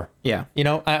excited for. Yeah.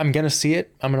 I'm gonna see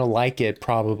it. I'm gonna like it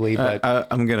probably, but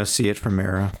I'm going to see it from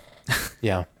Mara.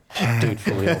 yeah, dude,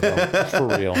 for real, bro. For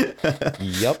real.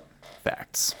 Yep,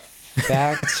 Facts.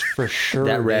 facts for sure.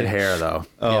 That red dude. hair though.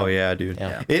 Oh, yeah, dude.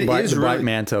 Yeah. It Black, is the Black really,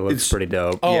 Manta looks pretty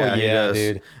dope. Oh, he yeah, does.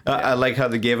 dude. I like how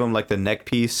they gave him like the neck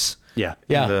piece. Yeah.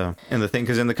 Yeah. In the thing,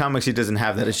 because in the comics he doesn't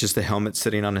have that. It's just the helmet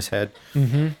sitting on his head.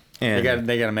 Mm-hmm. And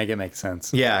They gotta make it make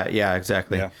sense. yeah,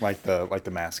 exactly. Yeah. Like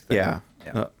the mask thing. Yeah.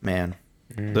 Yeah. Man,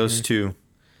 those two,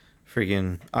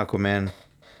 freaking Aquaman.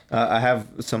 I have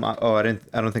some. Oh, I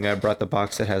don't think I brought the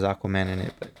box that has Aquaman in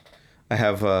it, but I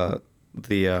have the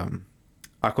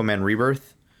Aquaman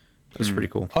Rebirth. It's pretty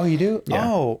cool. Oh, you do? Yeah.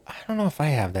 Oh, I don't know if I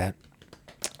have that.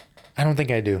 I don't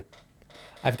think I do.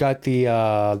 I've got the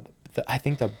I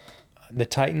think the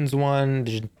Titans one,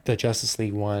 the Justice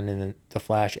League one, and then the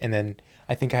Flash, and then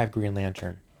I think I have Green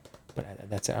Lantern. But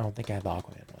that's it. I don't think I have the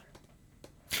Aquaman one.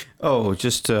 Oh,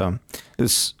 just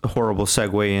this horrible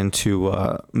segue into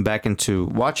back into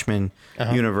Watchmen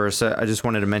universe. I just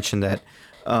wanted to mention that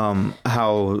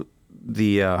how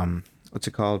the what's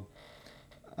it called?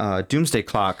 Doomsday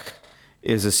Clock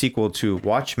is a sequel to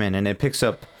Watchmen, and it picks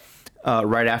up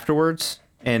right afterwards.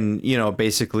 And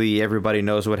basically everybody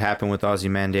knows what happened with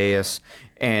Ozymandias,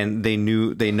 and they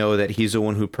know that he's the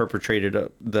one who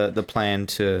perpetrated the plan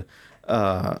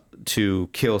to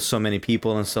kill so many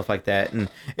people and stuff like that. And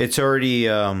it's already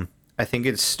I think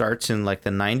it starts in like the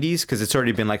 90s, because it's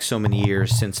already been like so many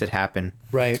years since it happened.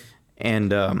 Right.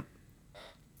 And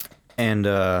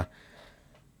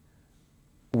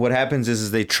what happens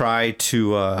is they try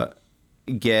to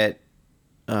get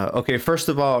okay, first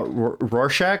of all,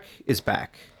 Rorschach is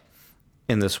back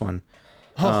in this one.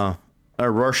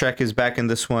 Rorschach is back in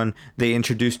this one. They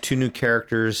introduced two new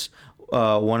characters.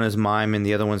 One is Mime and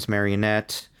the other one's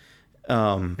Marionette. They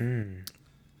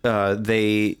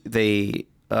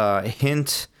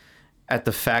hint at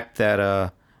the fact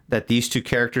that that these two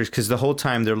characters, because the whole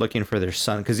time they're looking for their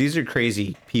son, because these are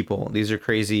crazy people. These are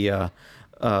crazy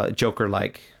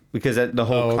Joker-like, because the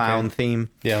whole clown theme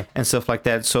and stuff like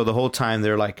that. So the whole time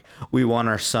they're like, we want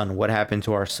our son. What happened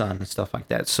to our son? And stuff like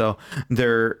that. So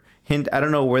they're I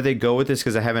don't know where they go with this,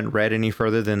 because I haven't read any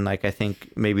further than like I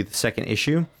think maybe the second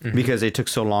issue, because they took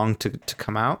so long to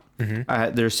come out.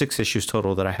 There's 6 issues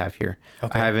total that I have here.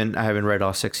 Okay. I haven't read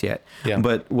all 6 yet. Yeah.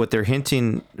 But what they're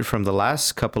hinting from the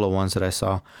last couple of ones that I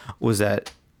saw was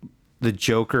that the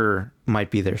Joker might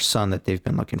be their son that they've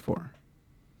been looking for.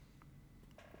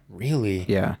 Really?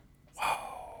 Yeah.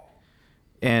 Wow.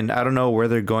 And I don't know where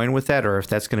they're going with that, or if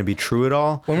that's going to be true at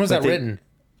all. When was that written?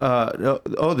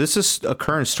 This is a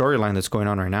current storyline that's going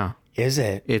on right now. Is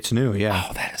it? It's new, yeah.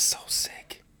 Oh, that is so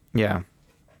sick. Yeah.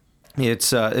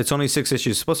 It's only 6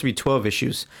 issues. It's supposed to be 12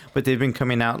 issues, but they've been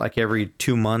coming out like every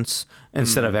 2 months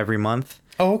instead of every month.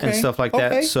 Oh, okay. And stuff like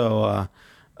that. So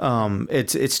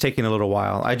it's taking a little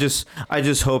while. I just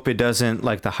hope it doesn't,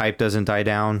 like, the hype doesn't die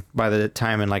down by the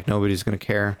time, and like nobody's gonna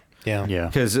care. Yeah. Yeah.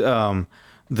 Because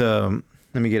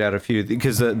let me get out a few,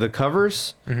 because the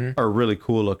covers are really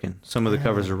cool looking. Some of the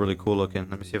covers are really cool looking.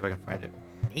 Let me see if I can find it.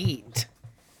 Neat.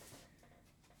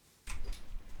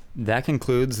 That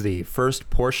concludes the first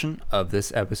portion of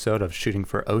this episode of Shooting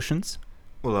for Oceans.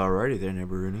 Well, alrighty then,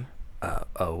 Rooney.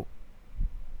 Oh.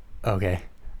 Okay.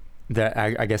 That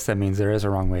I guess that means there is a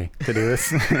wrong way to do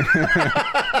this.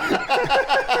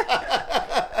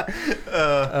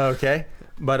 Okay.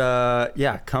 But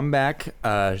yeah, come back.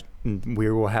 We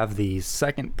will have the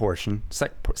second portion,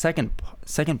 second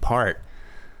part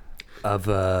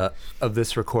of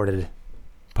this recorded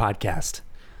podcast,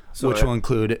 So which will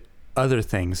include other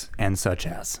things and such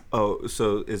as. Oh,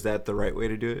 so is that the right way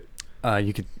to do it?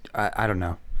 You could. I don't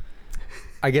know.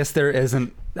 I guess there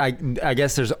isn't. I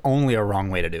guess there's only a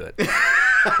wrong way to do it.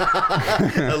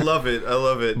 I love it. I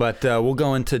love it. But we'll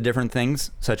go into different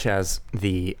things, such as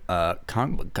the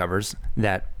comic book covers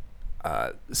that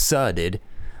Sudded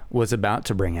was about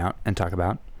to bring out and talk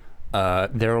about.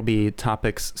 There will be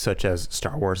topics such as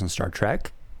Star Wars and Star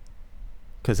Trek,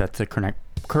 because that's the correct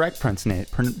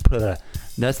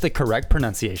that's the correct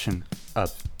pronunciation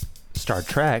of Star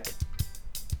Trek.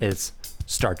 It's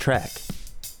Star Trek.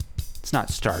 It's not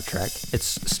Star Trek. It's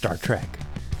Star Trek.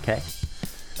 Okay.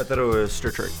 I thought it was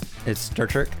Star Trek. It's Star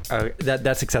Trek.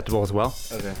 That's acceptable as well.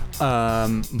 Okay.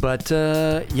 But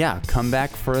yeah, come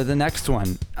back for the next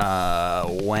one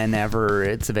whenever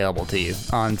it's available to you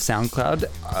on SoundCloud,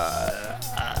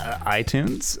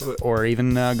 iTunes, or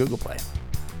even Google Play.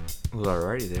 Well,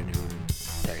 alrighty then.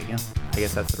 There you go. I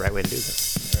guess that's the right way to do this.